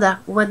each other.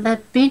 When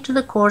they've been to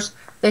the course,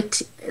 they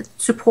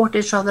support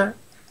each other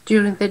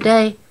during the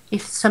day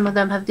if some of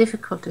them have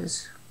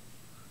difficulties.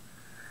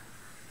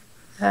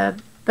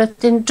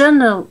 But in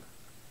general,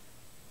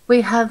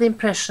 we have the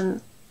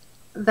impression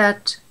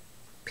that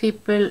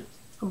people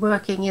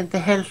working in the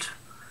health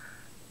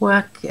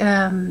work,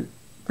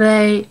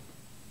 they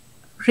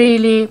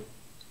really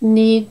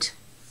need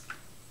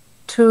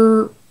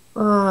to,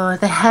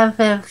 they have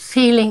a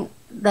feeling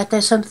that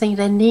there's something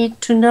they need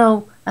to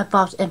know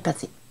about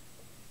empathy.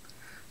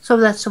 So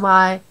that's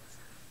why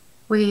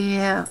we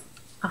are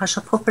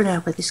so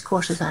popular with these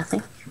courses, I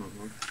think.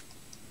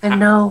 And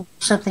know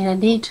something I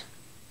need.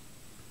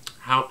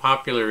 How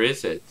popular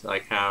is it?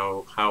 Like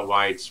how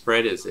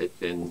widespread is it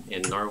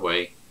in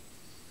Norway?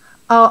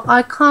 Oh,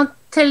 I can't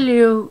tell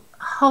you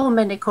how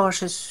many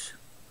courses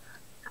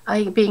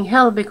are being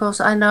held, because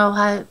I know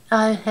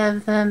I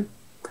have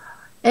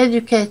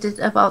educated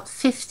about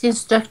 50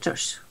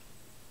 instructors,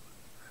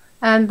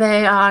 and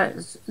they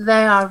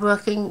are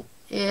working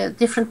in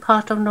different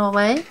part of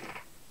Norway.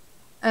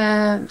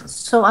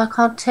 So I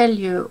can't tell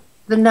you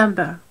the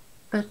number,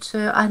 but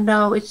I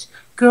know it's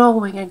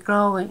growing and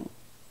growing.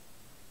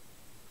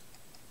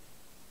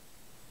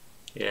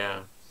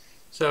 Yeah.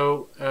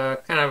 So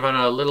kind of on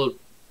a little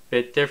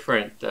bit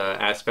different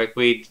aspect,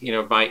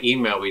 by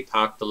email, we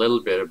talked a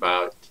little bit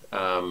about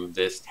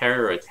this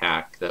terror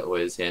attack that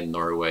was in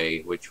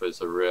Norway, which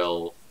was a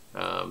real,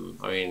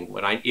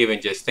 when I even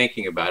just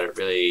thinking about it,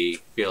 really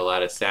feel a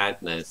lot of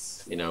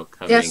sadness,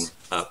 coming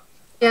up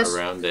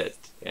around it.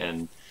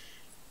 And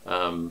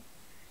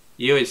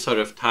you had sort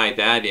of tied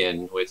that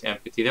in with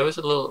empathy. There was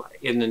a little,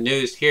 in the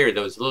news here,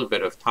 there was a little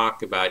bit of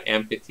talk about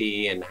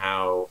empathy and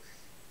how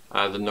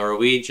the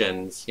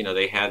Norwegians,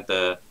 they had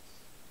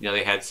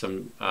they had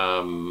some,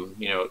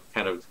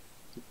 kind of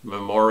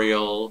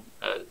memorial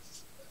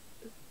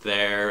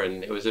there,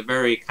 and it was a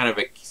very kind of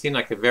seemed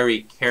like a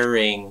very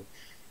caring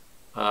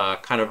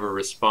kind of a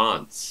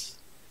response,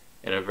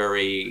 and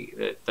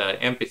that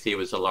empathy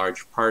was a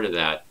large part of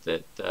that,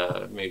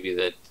 maybe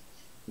that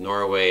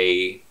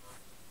Norway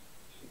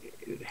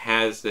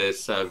has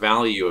this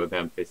value of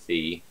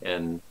empathy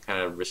and kind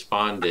of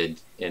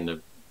responded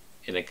in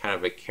a kind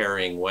of a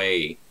caring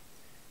way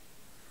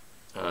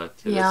to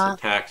this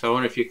attack. So I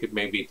wonder if you could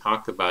maybe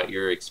talk about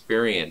your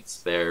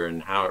experience there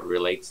and how it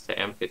relates to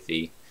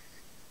empathy.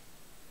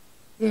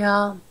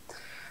 Yeah,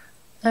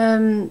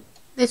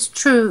 it's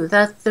true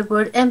that the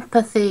word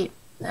empathy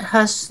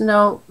has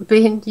now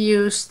been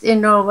used in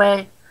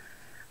Norway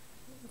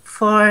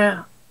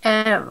for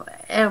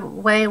a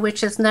way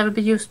which has never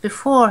been used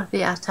before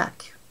the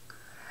attack.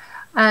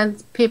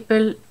 And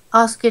people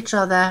ask each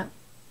other,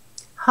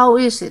 how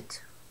is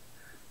it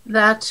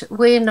that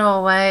we in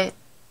Norway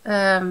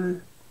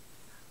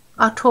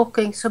are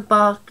talking so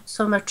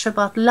much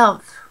about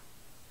love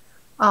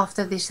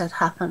after this had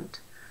happened?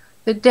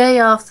 The day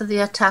after the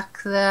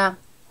attack, the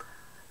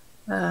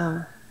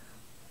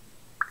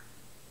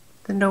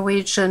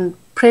Norwegian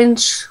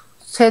prince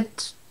said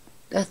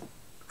that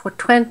for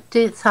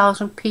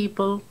 20,000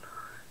 people,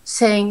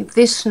 saying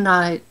this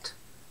night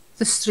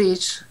the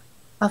streets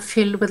are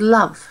filled with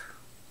love.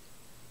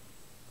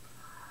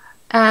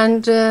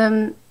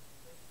 And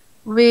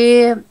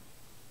we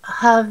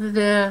have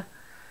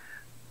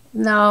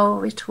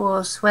now it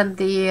was when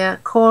the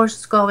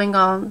course going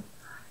on,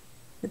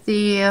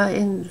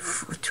 in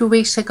 2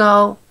 weeks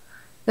ago,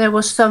 there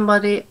was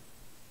somebody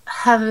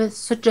have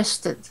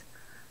suggested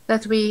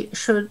that we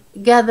should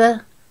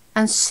gather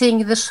and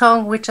sing the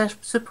song, which I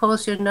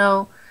suppose you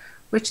know,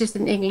 which is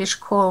in English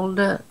called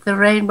The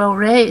Rainbow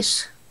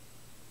Race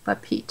by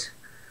Pete.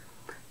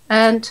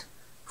 And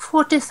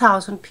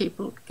 40,000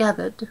 people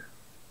gathered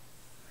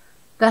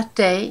that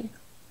day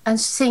and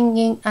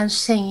singing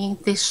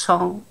this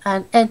song,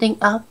 and ending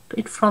up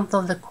in front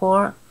of the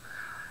choir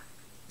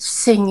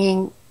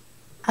singing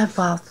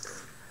about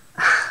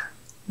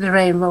the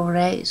rainbow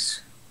race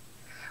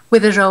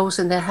with a rose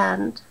in their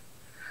hand.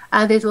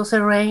 And it was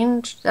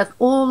arranged that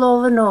all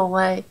over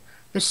Norway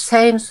the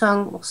same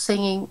song was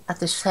singing at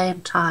the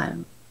same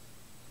time.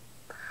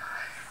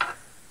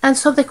 And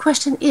so the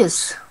question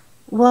is,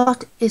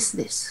 what is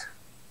this?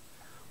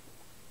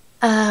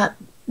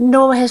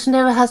 Norway has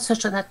never had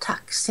such an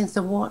attack since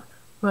the World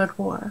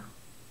War.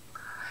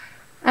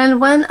 And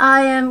when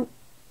I am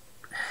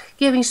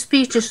giving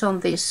speeches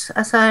on this,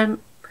 as I'm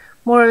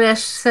more or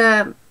less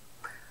a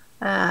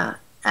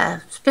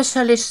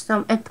specialist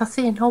on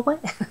empathy in Norway,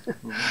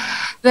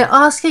 they're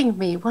asking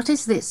me, what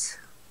is this?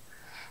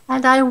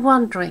 And I'm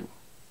wondering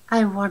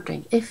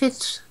if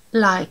it's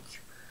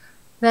like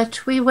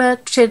that we were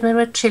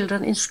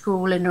children in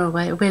school in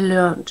Norway, we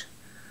learned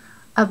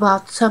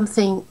about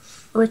something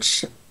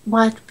which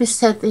might be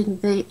said in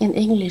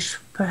English,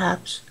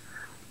 perhaps.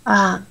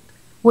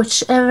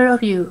 Whichever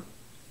of you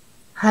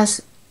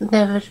has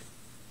never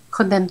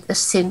condemned a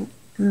sin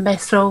may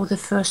throw the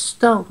first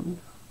stone.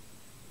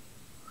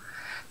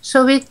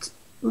 So it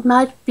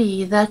might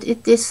be that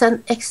it is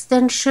an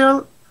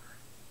existential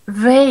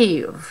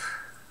wave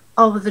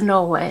of the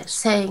Norway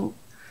saying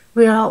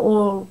we are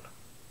all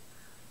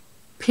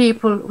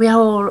people, we are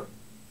all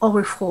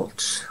our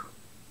faults.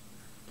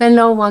 Then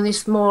no one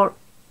is more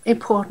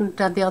important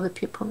than the other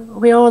people.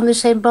 We are all in the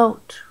same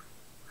boat,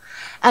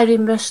 and we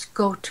must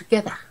go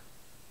together.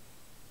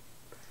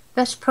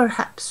 That's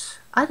perhaps,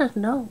 I don't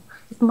know,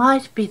 it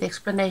might be the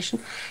explanation.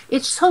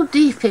 It's so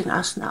deep in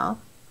us now,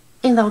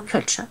 in our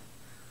culture,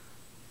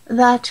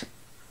 that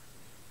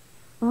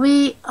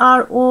we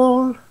are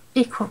all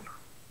equal.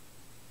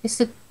 It's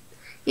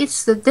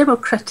the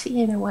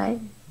democracy in a way.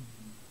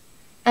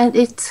 and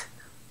it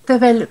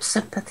develops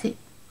sympathy.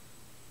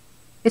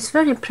 It's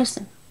very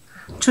impressive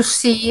to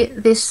see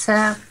these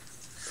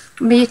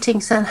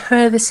meetings and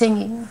hear the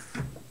singing.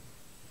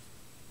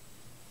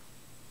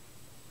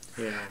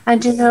 Yeah.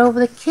 And you know,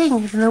 the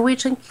king, the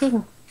Norwegian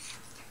king,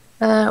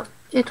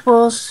 it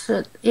was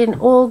in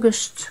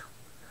August,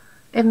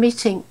 a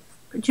meeting.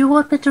 Do you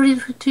want me to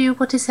read to you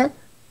what he said?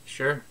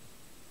 Sure.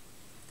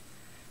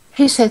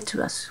 He said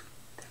to us,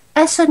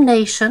 as a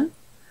nation,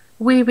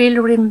 we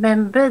will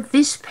remember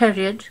this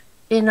period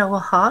in our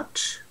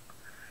hearts,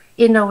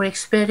 in our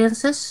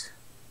experiences,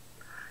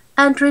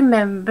 and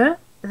remember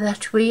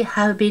that we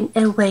have been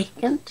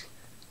awakened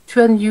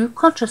to a new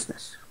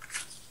consciousness.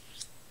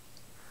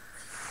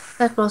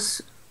 That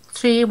was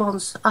 3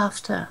 months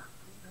after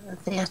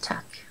the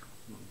attack.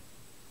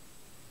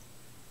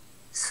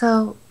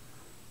 So,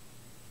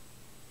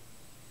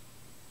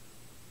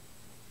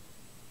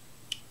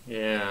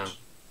 yeah.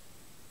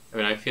 I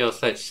mean, I feel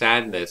such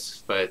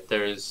sadness, but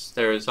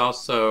there's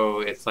also,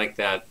 it's like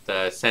that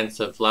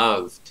sense of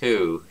love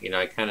too. You know,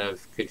 I kind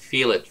of could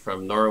feel it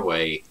from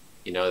Norway.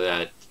 You know,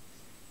 that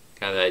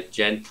kind of that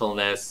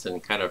gentleness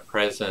and kind of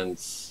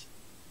presence.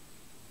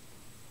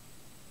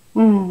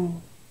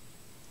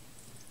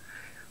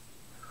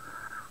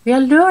 we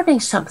are learning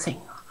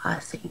something, I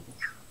think.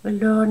 We're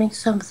learning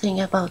something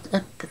about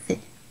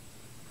empathy.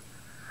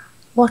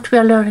 What we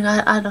are learning,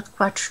 I'm not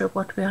quite sure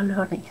what we are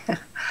learning.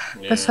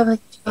 But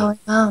something's going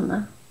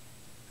on.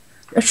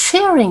 A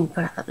sharing,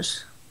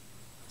 perhaps.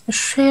 A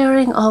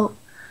sharing of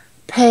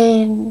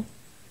pain,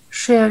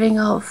 sharing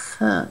of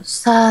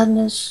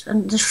sadness,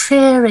 and the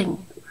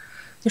sharing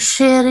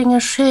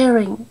and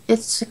sharing.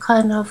 It's a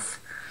kind of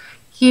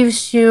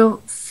gives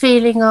you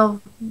feeling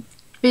of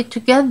be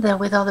together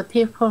with other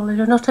people.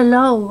 You're not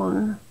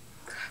alone,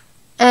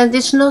 and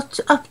it's not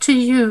up to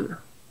you,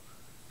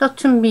 not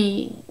to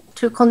me,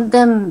 to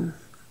condemn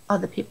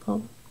other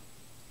people.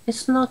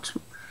 It's not.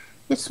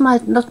 It's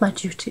not my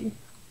duty.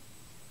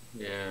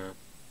 Yeah,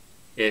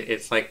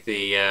 it's like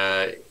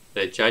the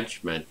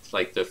judgment,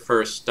 like the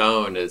first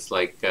stone is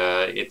like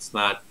it's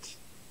not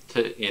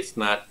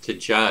to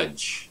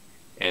judge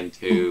and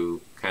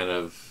to kind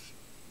of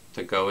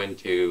to go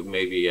into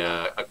maybe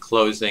a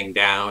closing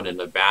down and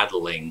a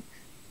battling,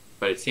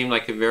 but it seemed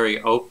like a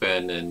very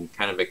open and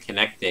kind of a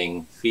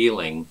connecting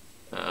feeling.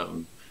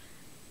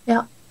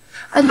 Yeah,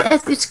 and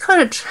it's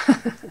courage.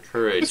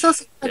 Courage. It's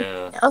also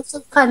also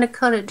kind of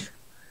courage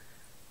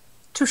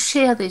to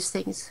share these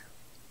things.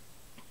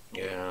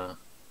 Yeah.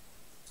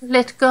 To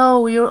let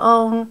go your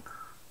own,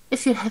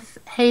 if you have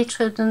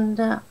hatred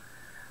and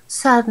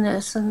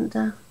sadness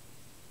and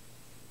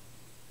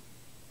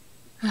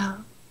yeah.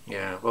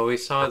 Yeah, well, we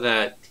saw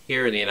that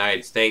here in the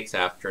United States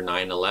after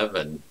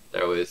 9/11.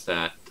 There was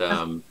that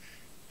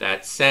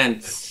that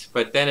sense,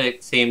 but then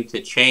it seemed to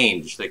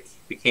change. It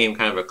became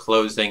kind of a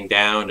closing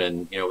down,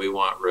 and you know, we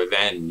want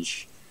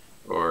revenge,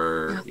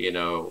 or you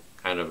know,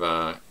 kind of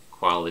a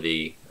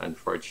quality.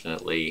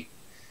 Unfortunately,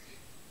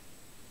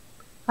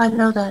 I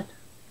know that.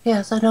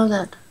 Yes, I know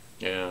that.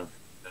 yeah.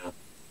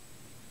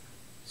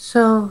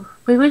 So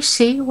we will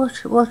see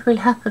what will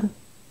happen.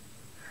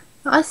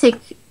 I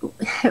think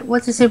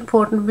what is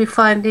important we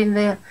find in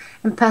the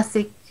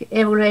empathic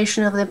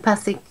evaluation of the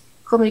empathic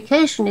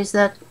communication is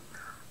that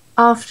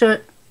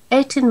after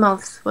 18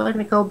 months, when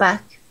we go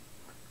back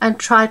and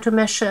try to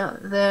measure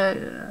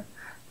the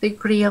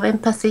degree of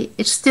empathy,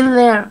 it's still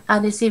there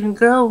and it's even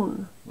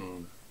grown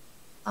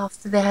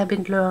after they have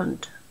been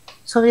learned.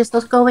 So it's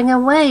not going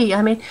away.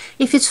 I mean,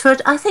 if it's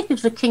first, I think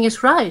if the king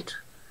is right,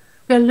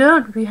 we have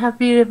learned, we have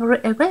been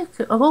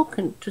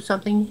awoken to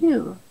something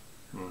new.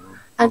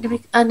 And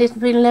it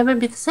will never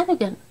be the same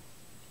again.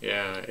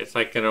 Yeah, it's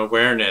like an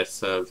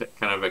awareness of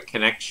kind of a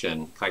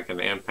connection, like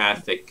an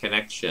empathic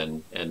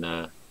connection,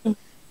 and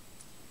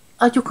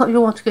you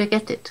want to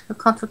get it. You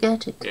can't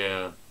forget it.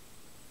 yeah.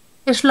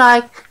 It's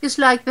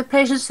like the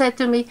patient said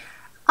to me,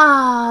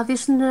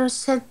 this nurse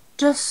said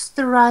just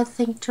the right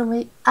thing to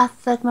me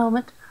at that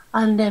moment.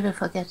 I'll never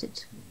forget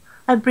it.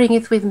 I bring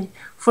it with me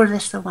for the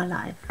rest of my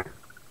life.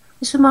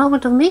 It's a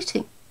moment of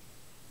meeting.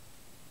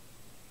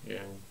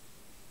 Yeah.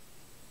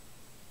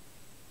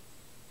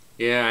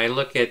 Yeah, I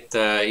look at,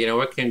 you know,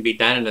 what can be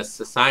done in a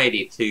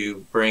society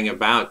to bring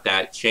about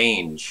that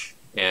change.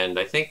 And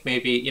I think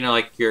maybe, you know,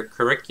 like your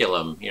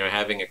curriculum, you know,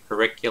 having a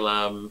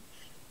curriculum,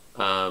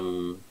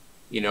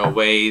 you know,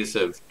 ways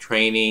of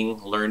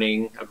training,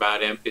 learning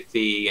about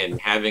empathy, and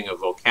having a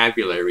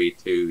vocabulary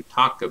to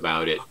talk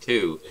about it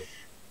too.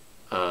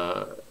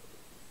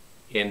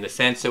 In the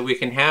sense that we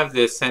can have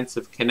this sense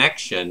of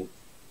connection,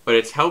 but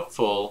it's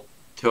helpful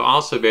to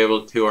also be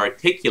able to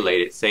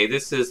articulate it, say,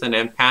 this is an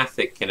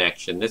empathic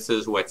connection, this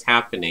is what's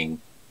happening.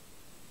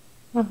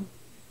 Do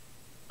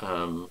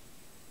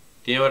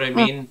you know what I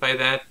mean by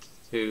that?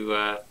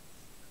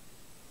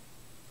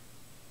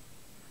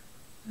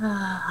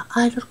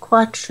 I'm not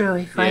quite sure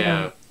if I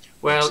know.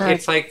 Well,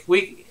 it's like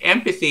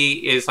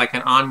empathy is like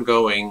an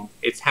ongoing,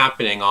 it's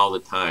happening all the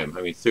time.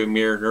 I mean, through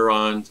mirror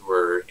neurons,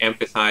 we're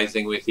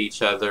empathizing with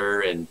each other,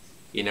 and,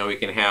 you know, we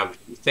can have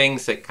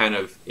things that kind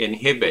of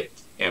inhibit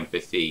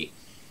empathy.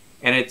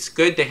 And it's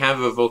good to have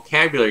a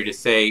vocabulary to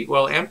say,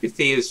 well,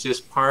 empathy is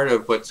just part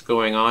of what's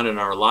going on in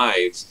our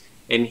lives.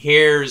 And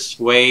here's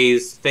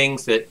ways,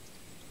 things that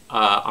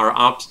are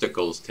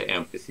obstacles to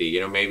empathy, you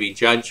know, maybe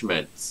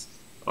judgments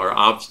or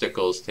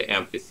obstacles to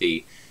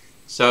empathy.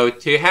 So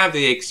to have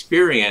the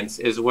experience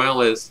as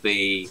well as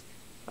the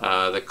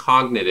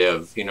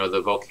cognitive, you know,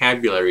 the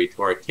vocabulary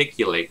to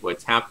articulate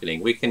what's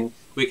happening, we can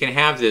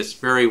have this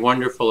very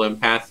wonderful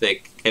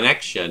empathic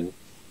connection,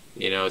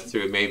 you know,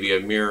 through maybe a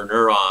mirror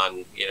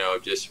neuron, you know,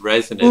 just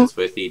resonance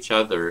with each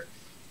other,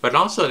 but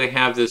also to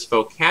have this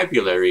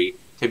vocabulary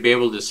to be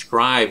able to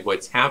describe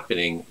what's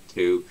happening,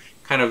 to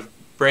kind of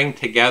bring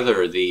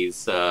together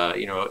these,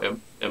 you know,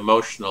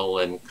 emotional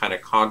and kind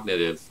of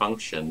cognitive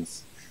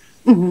functions.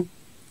 Mm-hmm.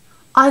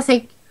 I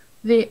think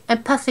the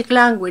empathic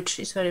language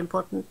is very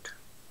important.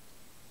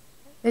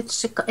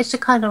 It's a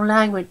kind of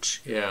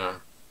language. Yeah.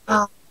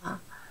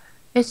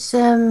 It's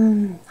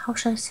how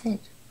should I say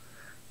it?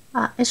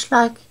 It's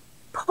like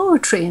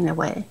poetry in a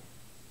way.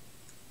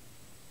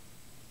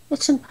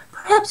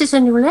 Perhaps it's a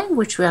new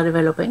language we are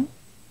developing.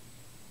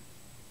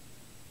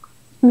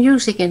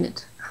 Music in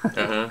it.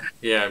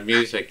 Yeah,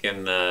 music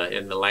in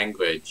the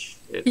language.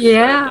 It's,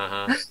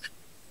 yeah.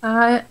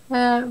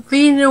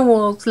 We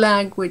know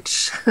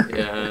language.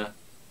 Yeah.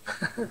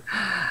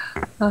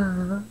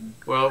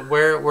 Well,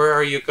 where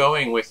are you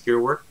going with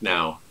your work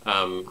now?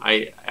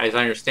 As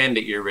I understand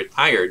it, you're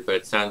retired, but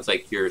it sounds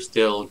like you're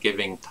still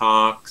giving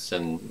talks,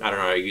 and I don't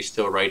know, are you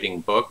still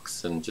writing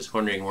books? And just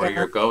wondering where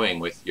you're going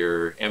with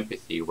your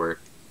empathy work.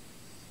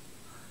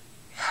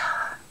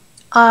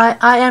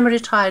 I am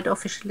retired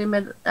officially,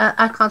 but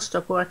I can't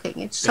stop working.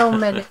 It's so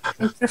many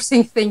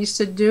interesting things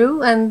to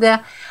do, and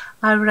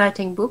I'm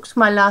writing books.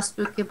 My last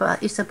book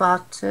is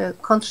about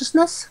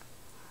consciousness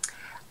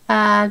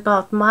and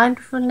about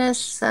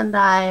mindfulness, and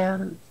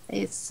I'm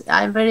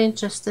very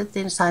interested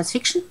in science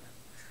fiction.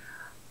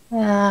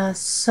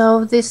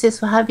 So this has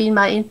been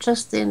my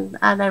interest in,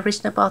 and I've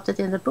written about it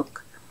in the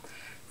book.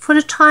 For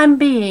the time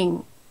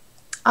being,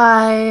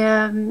 I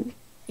am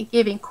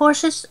giving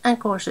courses and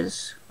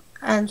courses.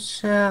 And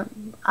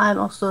I'm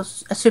also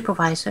a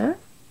supervisor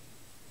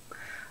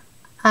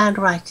and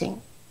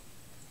writing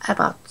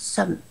about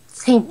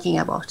thinking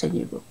about a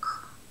new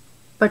book.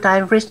 But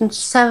I've written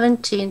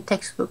 17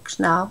 textbooks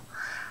now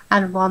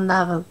and 1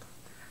 novel.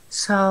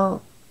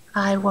 So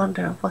I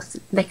wonder what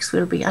next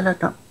will be. I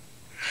don't know.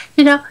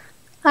 You know,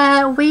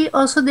 we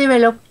also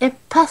develop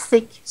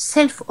empathic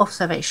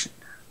self-observation.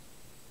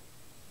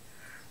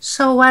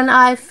 So when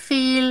I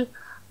feel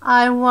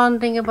I'm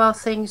wondering about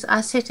things,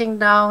 I'm sitting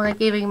down and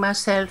giving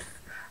myself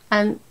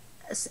an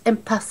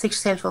empathic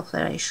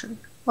self-observation.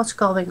 What's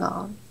going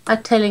on?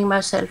 I'm telling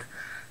myself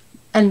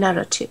a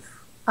narrative.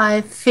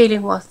 I'm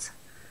feeling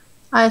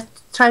I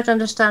try to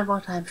understand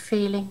what I'm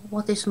feeling,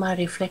 what is my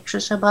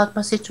reflections about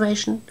my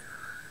situation.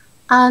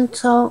 And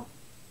so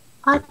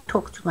I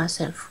talk to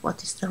myself,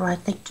 what is the right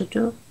thing to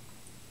do?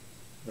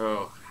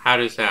 Oh, how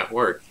does that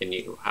work?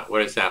 What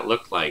does that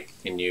look like?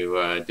 Can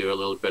you do a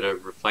little bit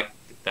of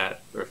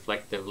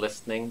reflective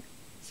listening,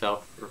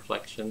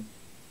 self-reflection?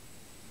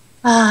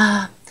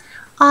 What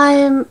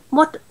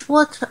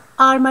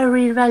are my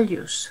real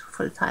values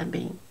for the time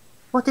being?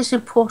 What is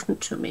important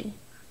to me?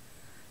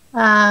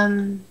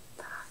 And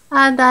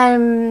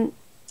I'm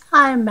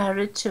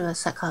married to a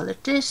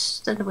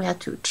psychologist, and we have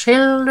 2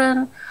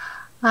 children,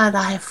 and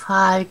I have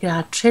 5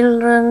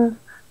 grandchildren,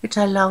 which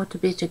I love to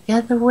be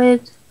together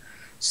with.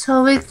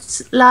 So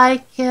it's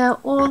like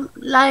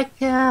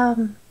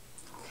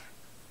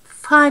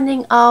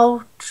finding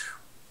out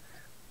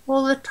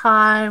all the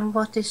time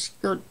what is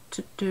good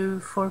to do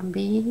for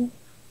me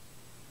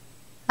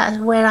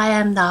and where I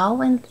am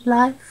now in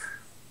life.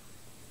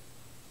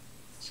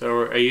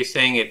 So are you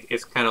saying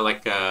it's kind of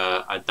like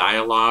a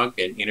dialogue,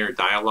 an inner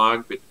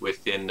dialogue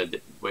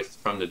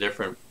from the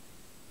different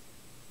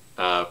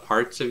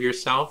parts of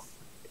yourself?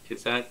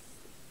 Is that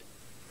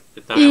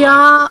the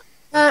dialogue?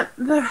 Yeah,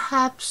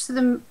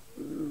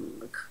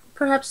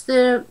 perhaps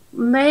the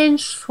main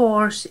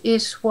source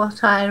is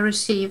what I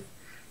receive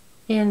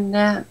in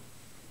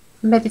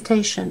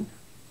meditation.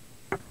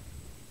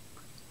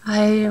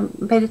 I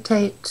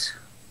meditate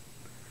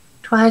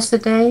twice a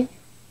day,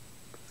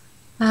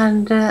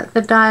 and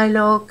the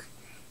dialogue,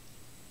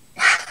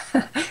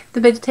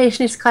 the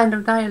meditation is kind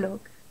of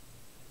dialogue,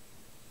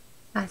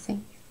 I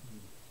think.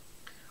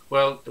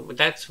 Well,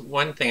 that's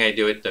one thing I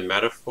do with the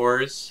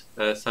metaphors.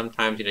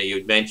 Sometimes, you know,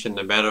 you'd mention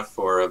the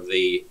metaphor of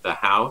the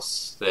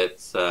house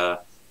that's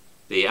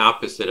the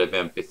opposite of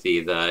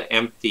empathy, the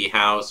empty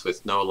house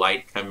with no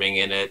light coming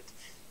in it,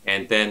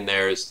 and then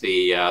there's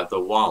the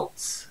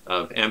waltz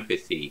of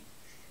empathy,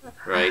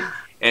 right?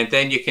 And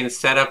then you can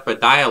set up a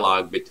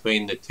dialogue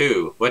between the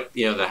two.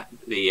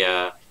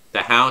 The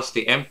house,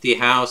 the empty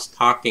house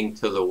talking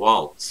to the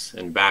waltz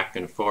and back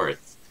and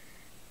forth.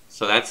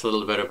 So that's a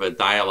little bit of a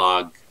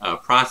dialogue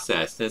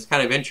process. And it's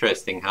kind of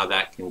interesting how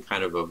that can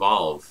kind of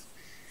evolve.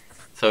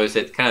 So is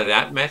it kind of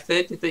that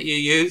method that you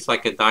use,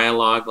 like a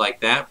dialogue like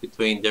that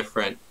between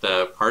different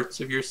parts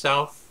of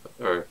yourself?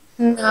 Or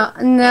No,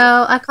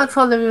 no, I can't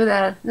follow you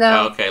there. Oh,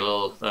 No, okay, a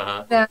little.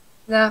 no,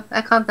 no,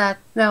 I can't that.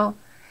 No.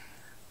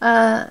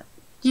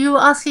 You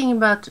asking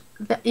about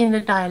the inner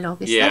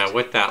dialogue, is Yeah, that?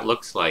 what that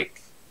looks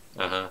like.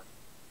 Uh huh.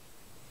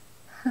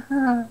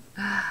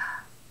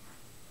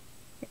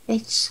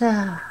 It's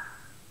a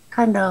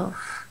kind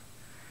of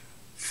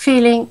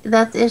feeling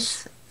that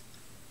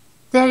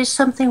there is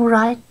something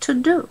right to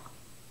do,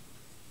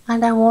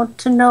 and I want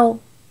to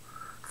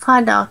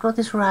find out what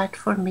is right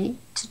for me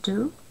to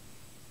do,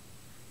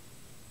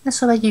 and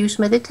so I use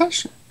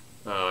meditation.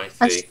 Oh, I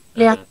And see.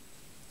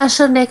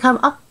 suddenly I come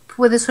up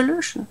with a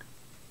solution.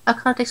 I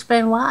can't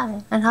explain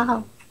why and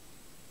how.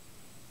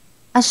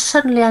 And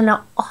suddenly I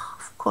know, oh,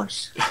 of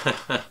course.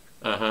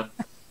 Uh-huh.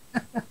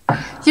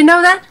 You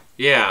know that?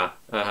 Yeah.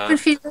 You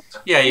feel that?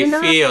 Yeah,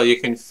 know you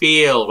can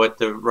feel what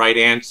the right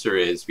answer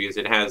is because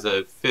it has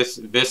a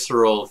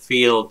visceral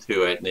feel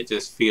to it and it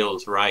just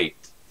feels right.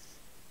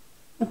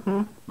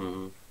 Mm-hmm.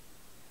 Mm-hmm.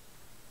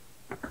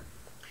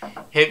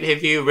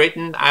 Have you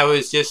written? I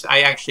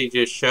actually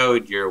just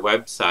showed your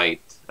website.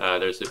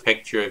 There's a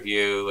picture of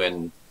you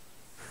and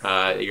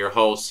your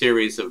whole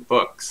series of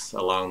books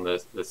along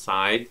the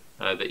side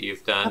that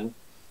you've done.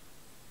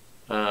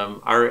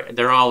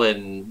 They're all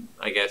in,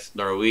 I guess,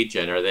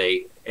 Norwegian? Are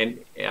they? And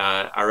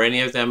are any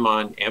of them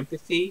on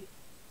empathy?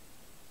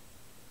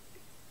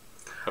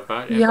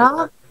 About empathy?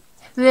 Yeah,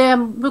 the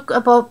book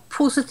about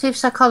positive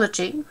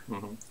psychology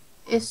Mm-hmm.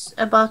 is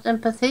about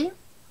empathy,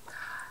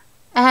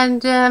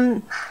 and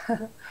I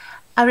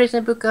read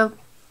a book of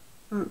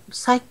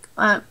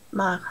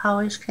how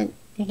is it in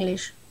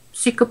English?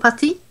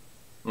 Psychopathy.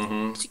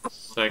 Mm-hmm.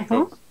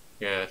 Mhm.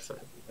 Yeah.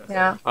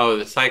 Yeah. Oh,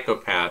 the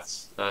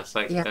psychopaths.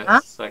 Yeah.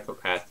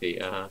 Psychopathy.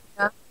 Yeah.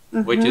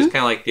 Which is Mm-hmm.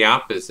 kind of like the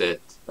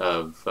opposite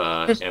of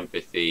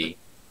empathy.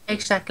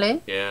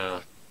 Exactly.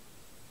 Yeah.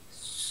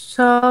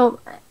 So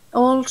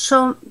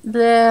also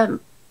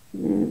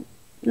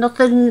not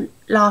the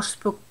last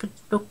book, but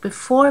book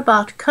before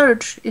about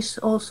courage is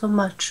also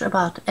much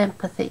about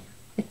empathy,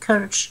 the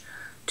courage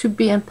to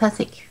be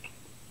empathic.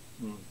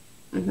 Mm.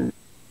 Mm-hmm.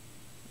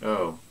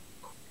 Oh.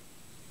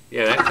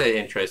 Yeah, that's an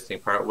interesting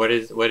part. How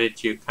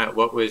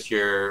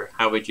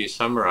would you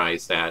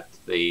summarize that?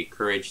 The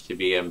courage to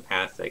be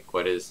empathic.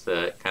 What is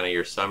the kind of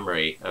your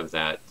summary of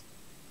that?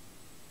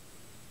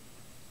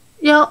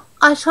 Yeah,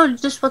 I told you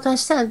just what I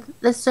said.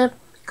 There's a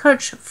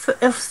courage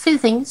of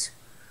feelings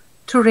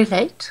to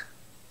relate,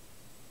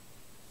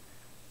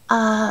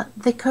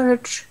 the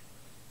courage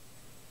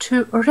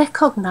to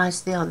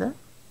recognize the other,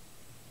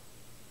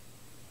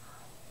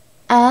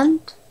 and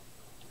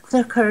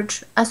the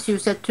courage, as you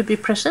said, to be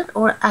present,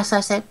 or as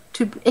I said,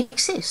 to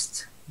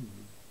exist,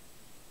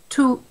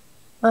 to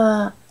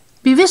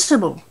be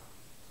visible,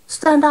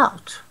 stand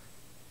out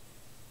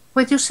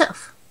with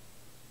yourself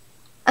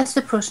as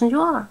the person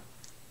you are.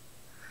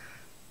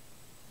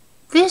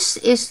 This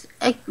is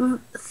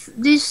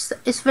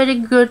very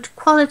good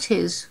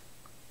qualities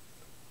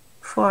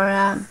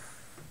for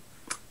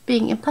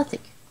being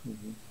empathic.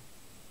 Mm-hmm.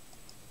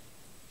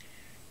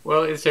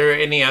 Well, is there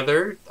any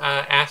other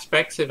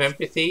aspects of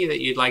empathy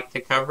that you'd like to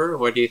cover?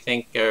 What do you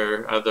think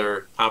are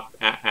other top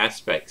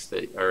aspects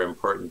that are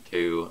important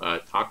to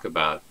talk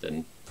about?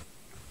 And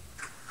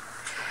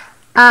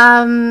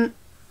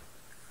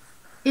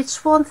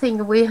it's one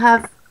thing we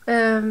have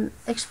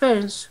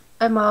experience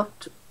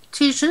about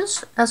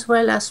teachers as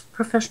well as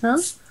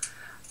professionals,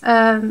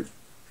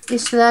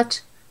 is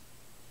that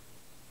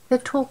they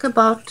talk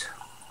about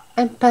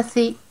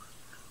empathy,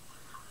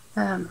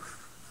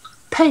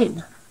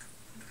 pain.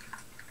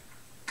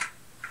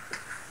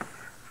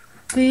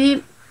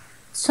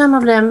 Some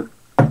of them,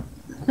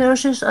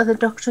 nurses or the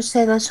doctors,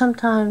 say that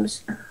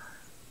sometimes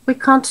we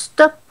can't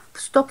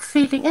stop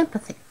feeling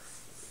empathy.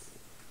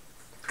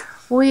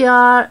 We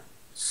are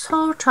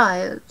so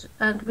tired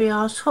and we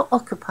are so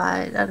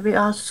occupied and we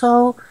are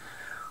so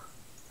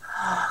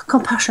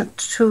compassionate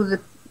to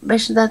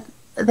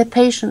the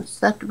patients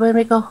that when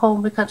we go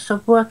home we can't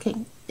stop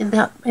working in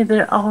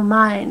their own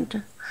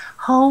mind.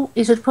 How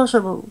is it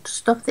possible to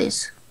stop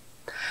this?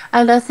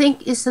 And I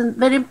think it's a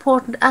very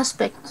important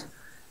aspect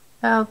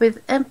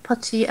with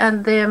empathy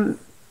and the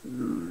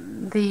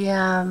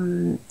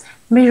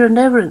mirror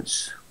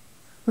neurons,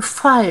 the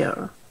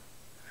fire.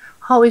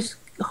 How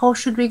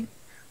should we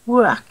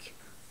work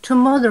to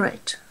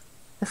moderate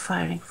the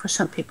firing for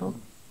some people?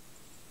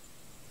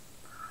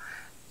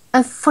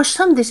 And for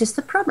some, this is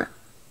the problem.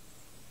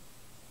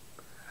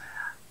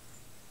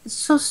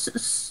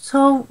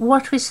 So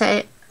what we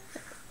say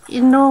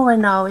in Norway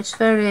now, it's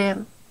very,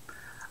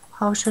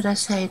 how should I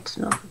say it,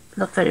 not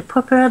very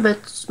popular,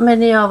 but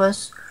many of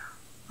us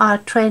are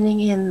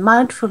training in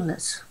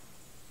mindfulness.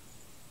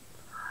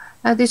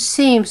 And it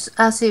seems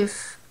as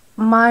if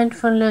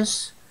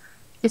mindfulness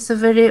is a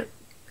very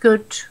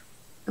good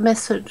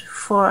method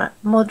for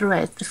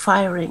moderate the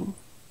firing,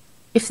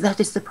 if that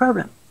is the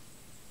problem.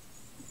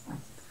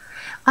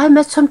 I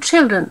met some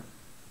children,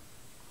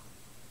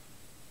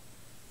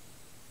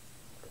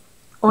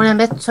 or I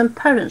met some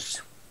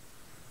parents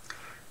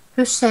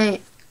who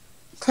say,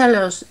 tell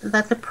us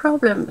that the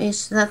problem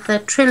is that the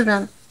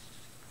children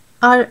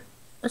are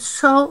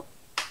so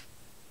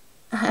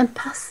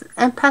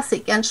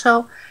empathic and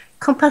so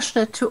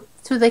compassionate to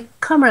their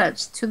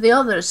comrades, to the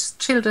others,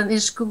 children in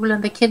school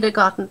and the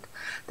kindergarten,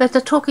 that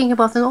they're talking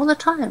about them all the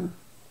time.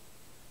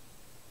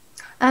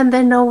 And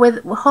they know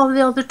how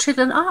the other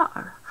children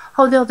are,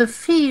 how the other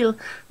feel.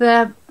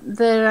 The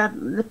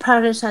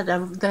parents are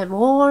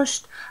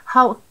divorced.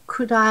 How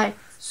could I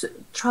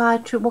try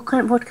to,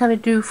 what can I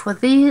do for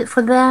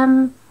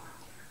them?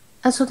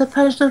 And so the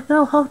parents don't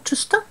know how to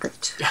stop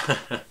it.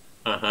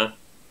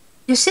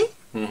 You see?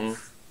 Mm-hmm.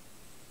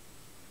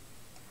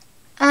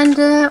 And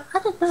I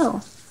don't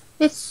know.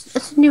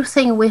 It's a new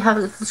thing we have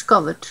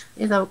discovered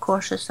in our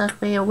courses, that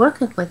we are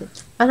working with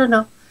it. I don't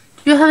know.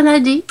 Do you have an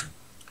idea?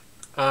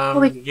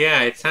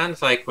 Yeah, it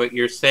sounds like what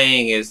you're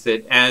saying is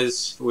that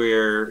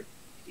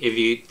if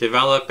you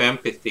develop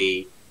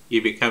empathy,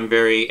 you become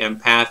very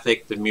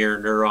empathic, the mirror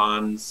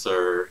neurons,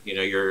 or,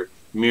 you're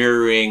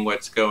mirroring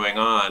what's going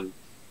on.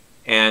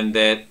 And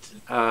that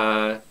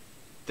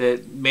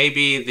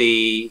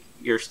maybe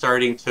you're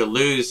starting to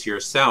lose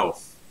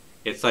yourself.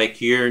 It's like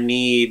your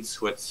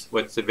needs,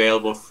 what's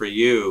available for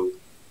you,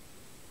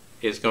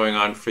 is going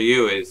on for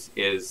you,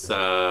 is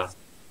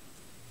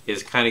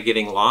kind of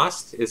getting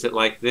lost. Is it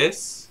like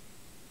this?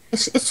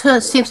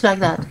 It seems like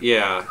that.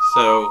 Yeah.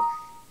 So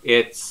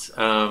it's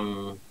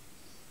kind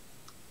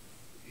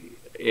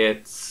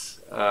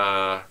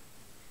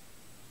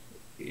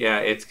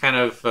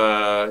of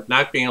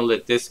not being able to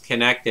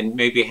disconnect and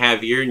maybe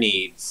have your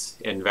needs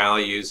and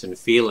values and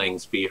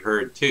feelings be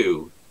heard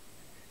too.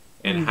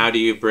 And how do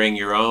you bring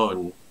your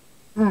own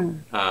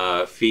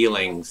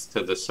feelings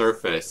to the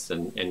surface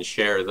and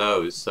share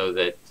those so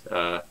that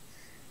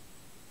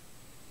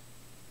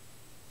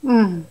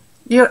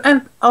you're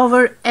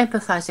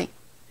over-empathizing.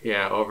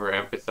 Yeah,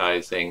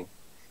 over-empathizing,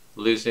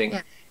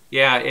 losing.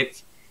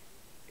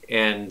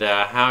 And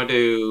how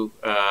do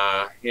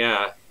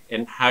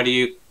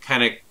you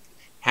kind of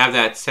have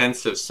that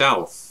sense of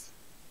self,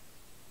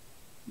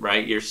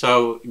 right? You're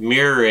so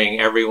mirroring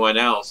everyone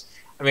else.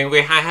 I mean,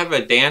 I have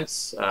a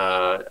dance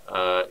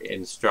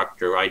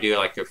instructor. I do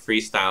like a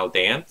freestyle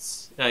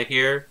dance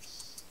here.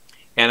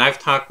 And I've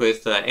talked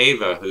with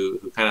Ava, who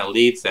kind of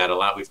leads that a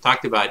lot. We've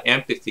talked about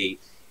empathy.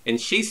 And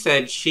she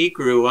said she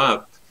grew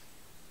up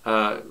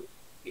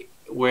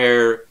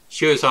where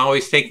she was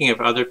always thinking of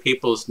other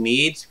people's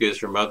needs because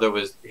her mother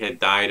had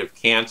died of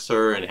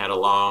cancer and had a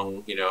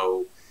long,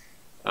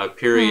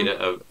 period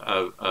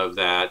of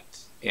that.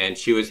 And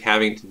she was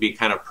having to be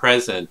kind of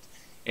present.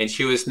 And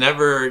she was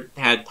never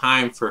had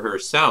time for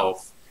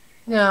herself.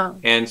 Yeah.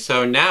 And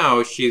so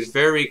now she's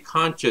very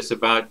conscious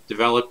about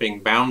developing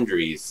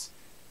boundaries.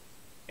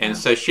 And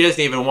so she doesn't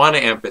even want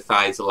to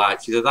empathize a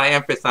lot. She says, I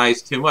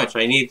empathize too much.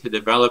 I need to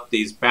develop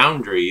these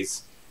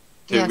boundaries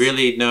to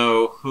really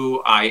know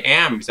who I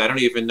am, because I don't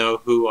even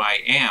know who I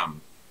am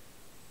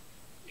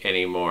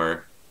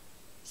anymore.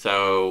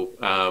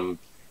 So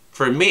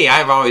for me,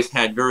 I've always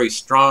had very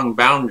strong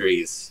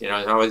boundaries.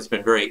 I've always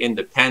been very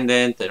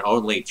independent, an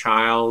only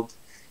child,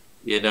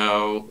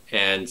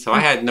 and so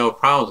I had no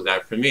problems with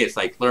that. For me, it's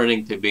like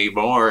learning to be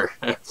more,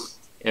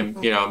 and,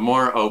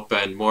 more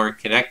open, more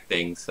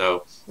connecting.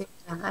 So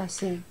I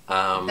see.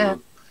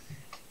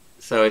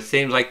 So it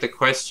seems like the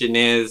question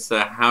is,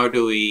 how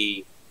do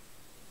we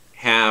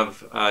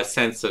have a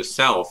sense of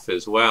self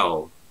as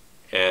well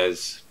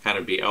as kind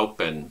of be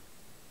open?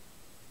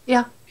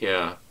 Yeah.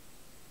 Yeah.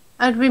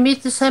 And we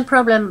meet the same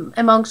problem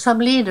among some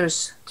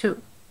leaders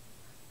too.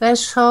 They're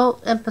so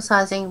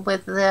empathizing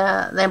with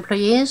the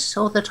employees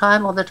all the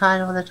time,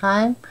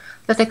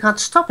 that they can't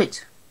stop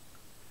it.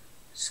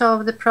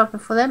 So the problem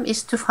for them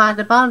is to find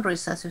the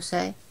boundaries, as you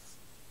say.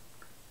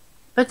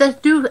 But they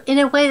do, in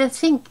a way, they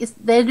think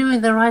they're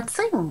doing the right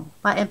thing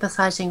by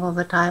empathizing all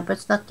the time, but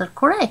it's not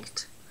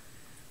correct.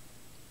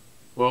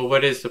 Well,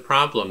 what is the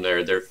problem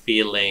there? They're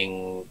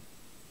feeling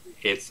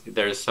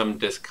there's some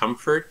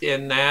discomfort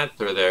in that,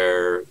 or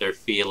they're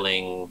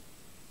feeling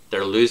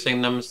they're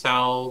losing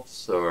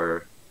themselves,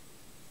 or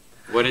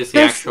what is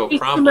the actual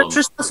problem? Too much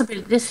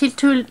responsibility. They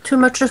feel too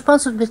much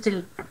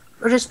responsibility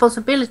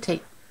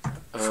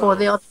for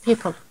the other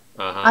people.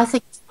 I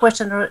think it's a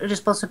question of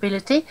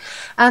responsibility,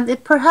 and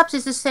it perhaps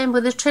is the same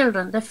with the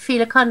children. They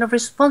feel a kind of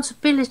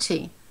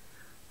responsibility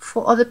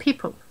for other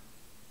people,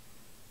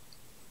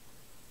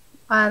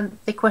 and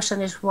the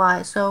question is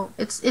why. So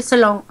it's a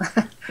long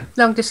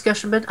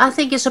discussion, but I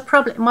think it's a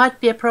problem. It might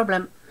be a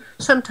problem.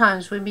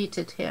 Sometimes we meet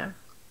it here.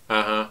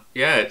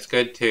 Yeah, it's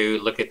good to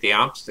look at the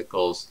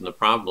obstacles and the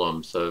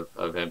problems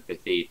of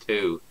empathy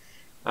too.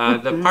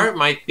 The part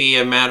might be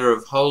a matter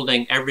of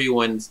holding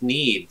everyone's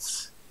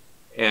needs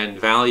and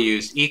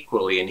values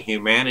equally in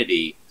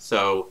humanity.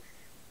 So,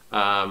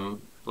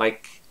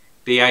 like,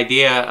 the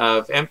idea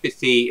of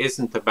empathy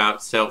isn't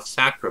about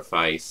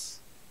self-sacrifice.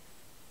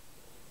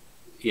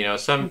 you know,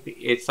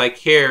 it's like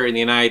here in the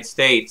United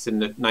States in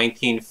the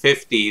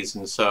 1950s,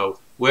 and so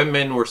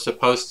women were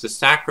supposed to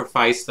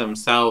sacrifice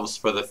themselves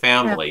for the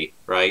family,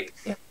 right?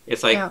 Yeah.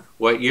 It's like Yeah.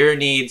 what your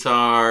needs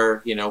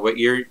are, you know, what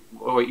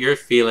you're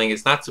feeling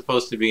is not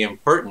supposed to be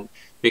important,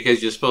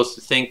 because you're supposed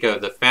to think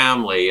of the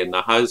family and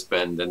the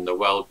husband and the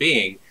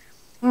well-being.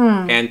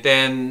 And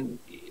then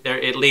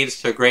it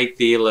leads to a great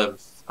deal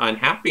of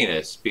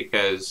unhappiness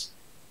because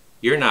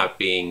you're not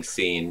being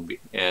seen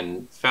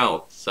and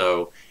felt.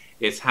 So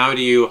it's how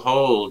do you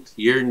hold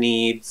your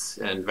needs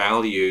and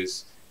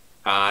values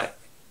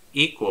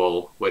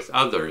equal with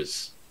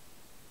others?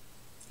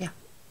 Yeah.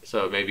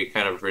 So maybe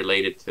kind of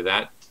related to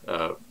that.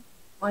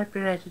 Quite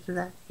related to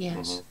that,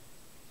 yes.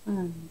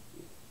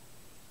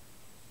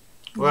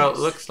 Well, Yes.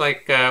 it looks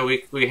like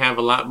we have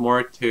a lot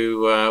more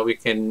to we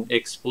can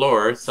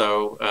explore.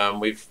 So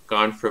we've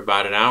gone for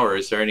about an hour.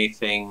 Is there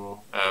anything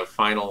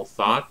final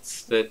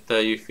thoughts that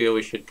you feel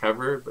we should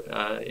cover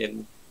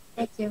in?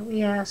 Thank you.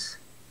 Yes.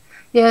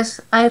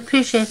 Yes, I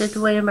appreciate it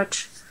very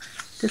much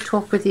to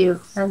talk with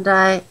you, and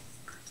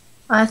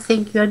I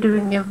think you are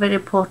doing a very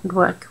important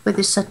work with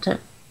this center,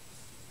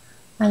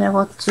 and I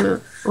want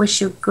to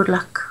wish you good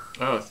luck.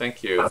 Oh,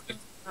 thank you.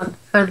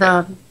 Further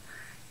on.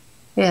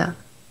 Yeah.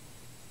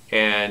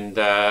 And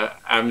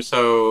I'm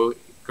so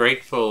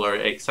grateful or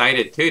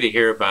excited too to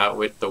hear about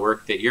with the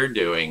work that you're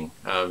doing,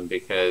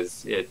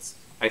 because it's,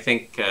 I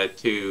think,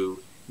 to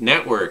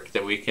network,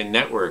 that we can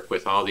network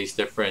with all these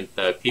different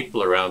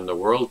people around the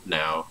world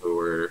now who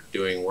are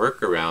doing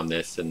work around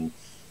this, and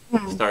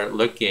start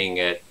looking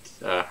at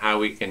how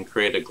we can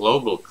create a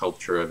global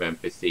culture of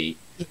empathy.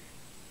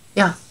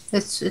 Yeah,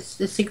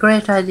 it's a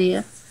great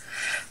idea.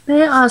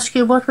 May I ask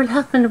you what will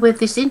happen with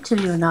this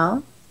interview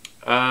now?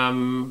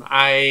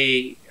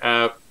 I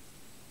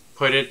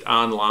put it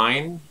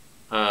online.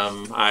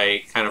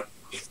 I kind of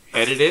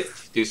edit it,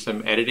 do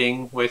some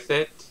editing with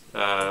it.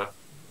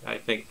 I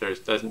think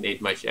doesn't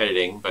need much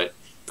editing,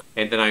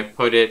 and then I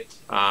put it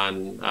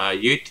on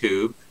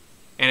YouTube,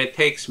 and it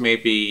takes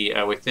maybe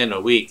within a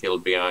week it'll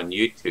be on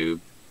YouTube.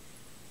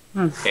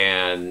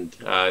 And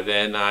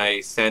then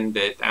I send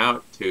it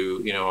out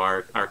to, you know,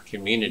 our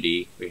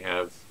community. We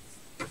have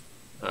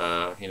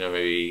you know,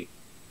 maybe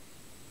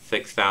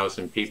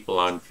 6,000 people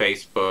on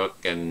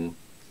Facebook, and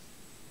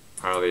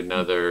probably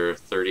another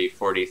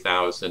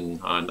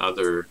 30,000-40,000 on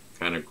other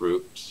kind of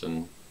groups,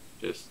 and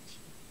just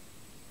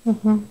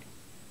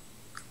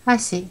I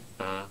see.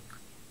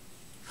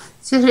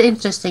 It's really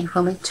interesting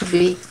for me to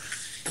be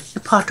a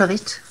part of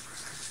it.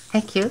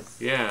 Thank you.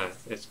 Yeah,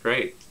 it's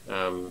great.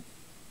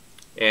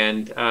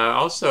 And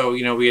also,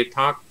 you know, we had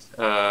talked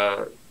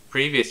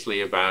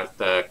previously about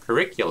the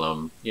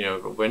curriculum. You know,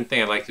 one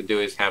thing I'd like to do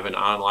is have an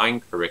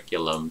online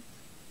curriculum.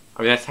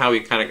 I mean, that's how we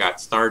kind of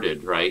got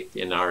started, right?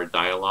 In our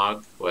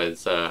dialogue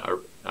was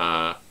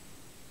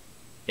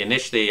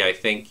initially, I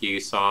think you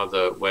saw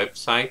the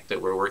website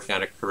that we're working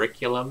on a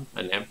curriculum,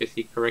 an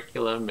empathy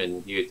curriculum,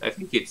 and I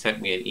think you'd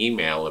sent me an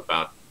email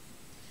about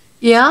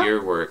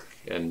your work.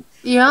 And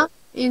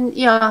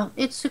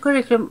it's a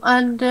curriculum,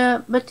 and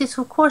but it's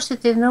of course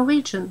it's in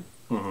Norwegian.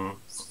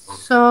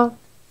 So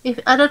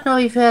I don't know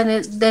if you have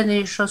any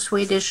Danish or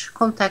Swedish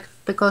contact,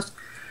 because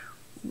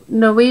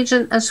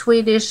Norwegian and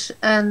Swedish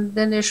and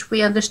Danish,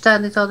 we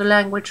understand each other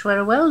language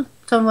very well.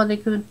 Somebody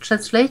could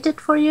translate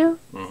it for you.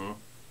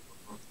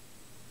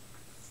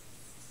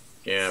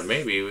 Yeah,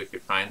 maybe we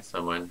could find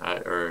someone,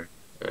 or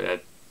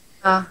that.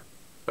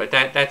 But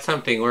that's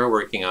something we're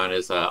working on,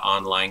 is an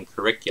online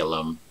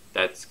curriculum.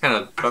 That's kind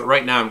of, but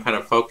right now I'm kind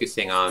of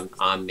focusing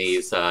on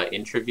these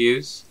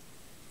interviews.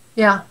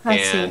 Yeah, I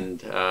see.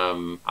 And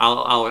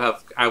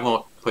I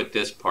won't put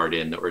this part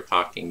in that we're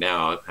talking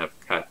now. I'll have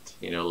cut,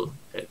 you know,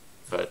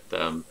 but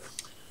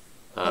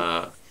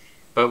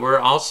we're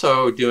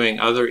also doing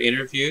other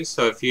interviews.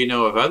 So if you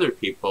know of other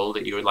people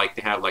that you would like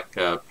to have like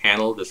a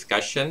panel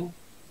discussion,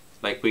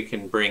 like we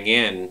can bring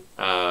in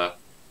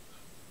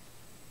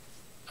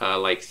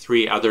like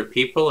 3 other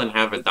people and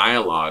have a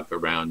dialogue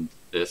around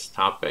this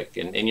topic,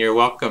 and you're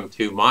welcome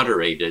to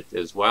moderate it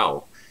as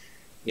well.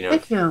 You know.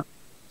 Thank you.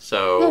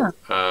 So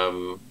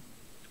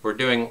we're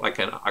doing like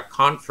a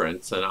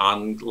conference, an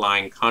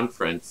online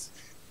conference,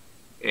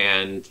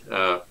 and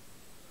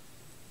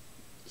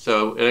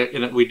so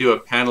we do a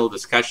panel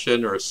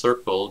discussion or a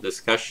circle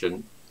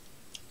discussion,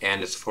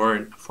 and it's for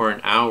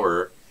an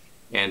hour,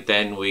 and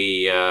then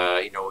we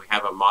you know, we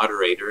have a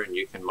moderator, and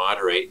you can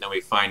moderate, and then we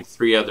find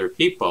 3 other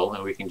people,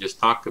 and we can just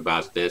talk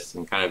about this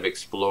and kind of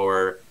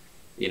explore,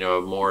 you know,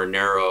 a more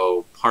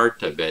narrow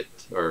part of it,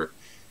 or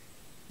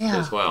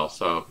as well.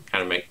 So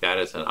kind of make that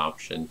as an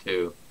option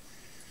too.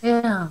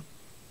 Well,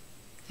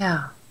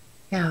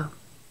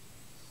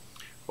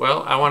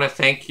 I want to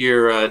thank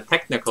your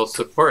technical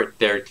support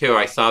there too.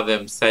 I saw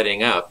them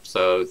setting up,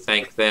 so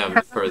thank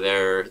them for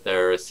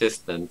their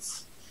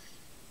assistance.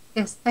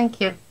 Yes,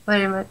 thank you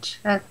very much.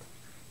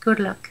 Good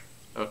luck.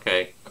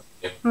 Okay.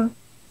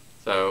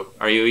 So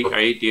do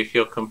you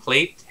feel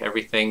complete?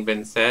 Everything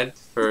been said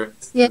for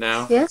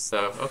now? Yes.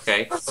 So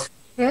okay.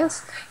 Yes.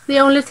 The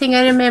only thing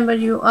I remember,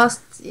 you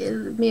asked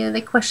me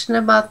the question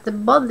about the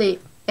body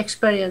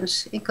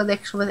experience in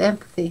connection with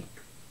empathy.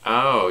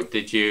 Oh,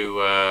 did you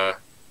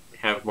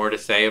have more to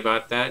say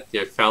about that?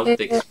 Your felt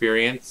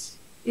experience?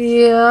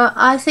 Yeah,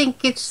 I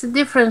think it's the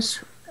difference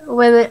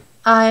whether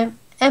I'm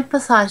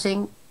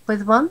empathizing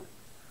with one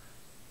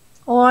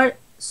or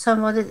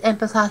someone is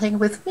empathizing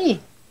with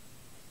me.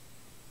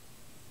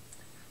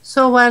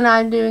 So when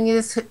I'm doing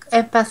this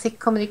empathic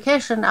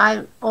communication,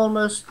 I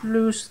almost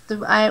lose the.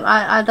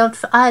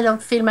 I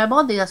don't feel my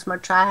body as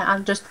much.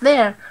 I'm just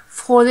there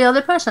for the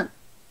other person.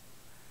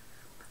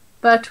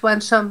 But when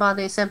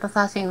somebody is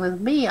empathizing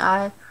with me,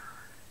 I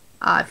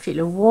feel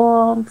a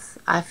warmth.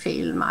 I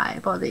feel my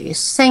body is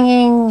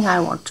singing. I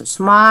want to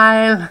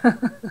smile.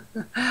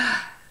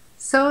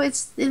 So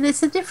it's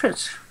a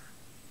difference.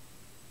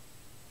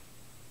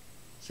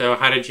 So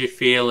how did you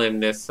feel in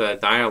this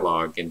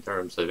dialogue in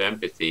terms of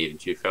empathy?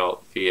 Did you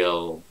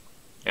feel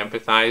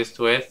empathized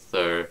with,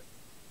 or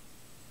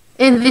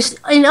in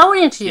our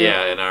interview?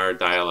 Yeah, in our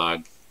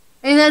dialogue.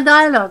 In a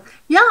dialogue,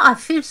 yeah, I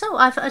feel so.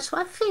 I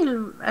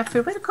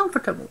feel very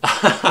comfortable.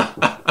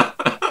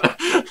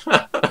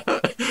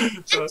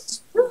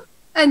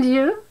 And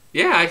you?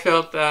 Yeah, I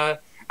felt.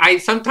 I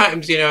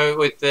sometimes,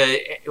 with the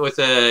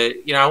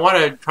I want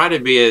to try to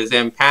be as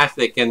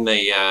empathic in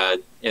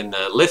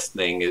the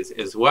listening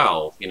as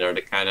well,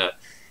 to kind of,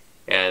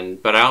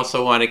 but I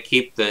also want to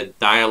keep the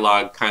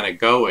dialogue kind of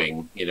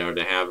going,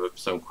 to have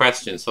some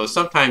questions. So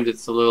sometimes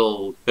it's a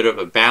little bit of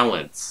a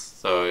balance.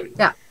 So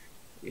yeah.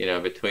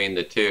 Between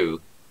the two.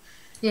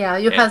 Yeah,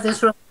 you have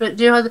this.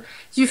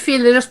 You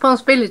feel the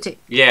responsibility.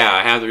 Yeah,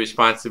 I have the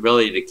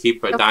responsibility to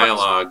keep a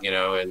dialogue,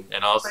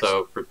 and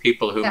also for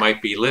people who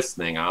might be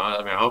listening.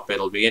 I hope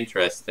it'll be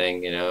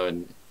interesting,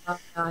 and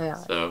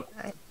so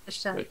I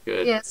understand.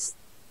 good. Yes,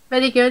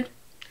 very good.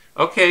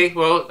 Okay,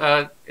 well,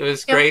 it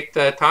was great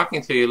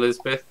talking to you,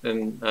 Lisbeth,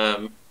 and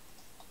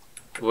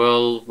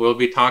we'll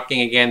be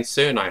talking again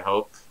soon, I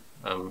hope.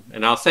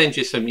 And I'll send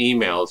you some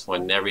emails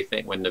when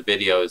the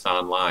video is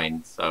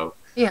online. So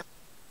yeah,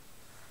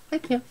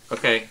 thank you.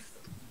 Okay.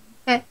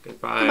 Okay.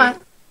 Goodbye. Goodbye.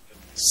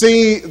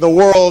 See the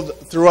world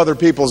through other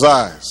people's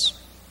eyes.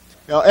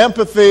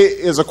 Empathy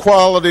is a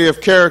quality of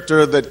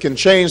character that can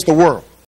change the world.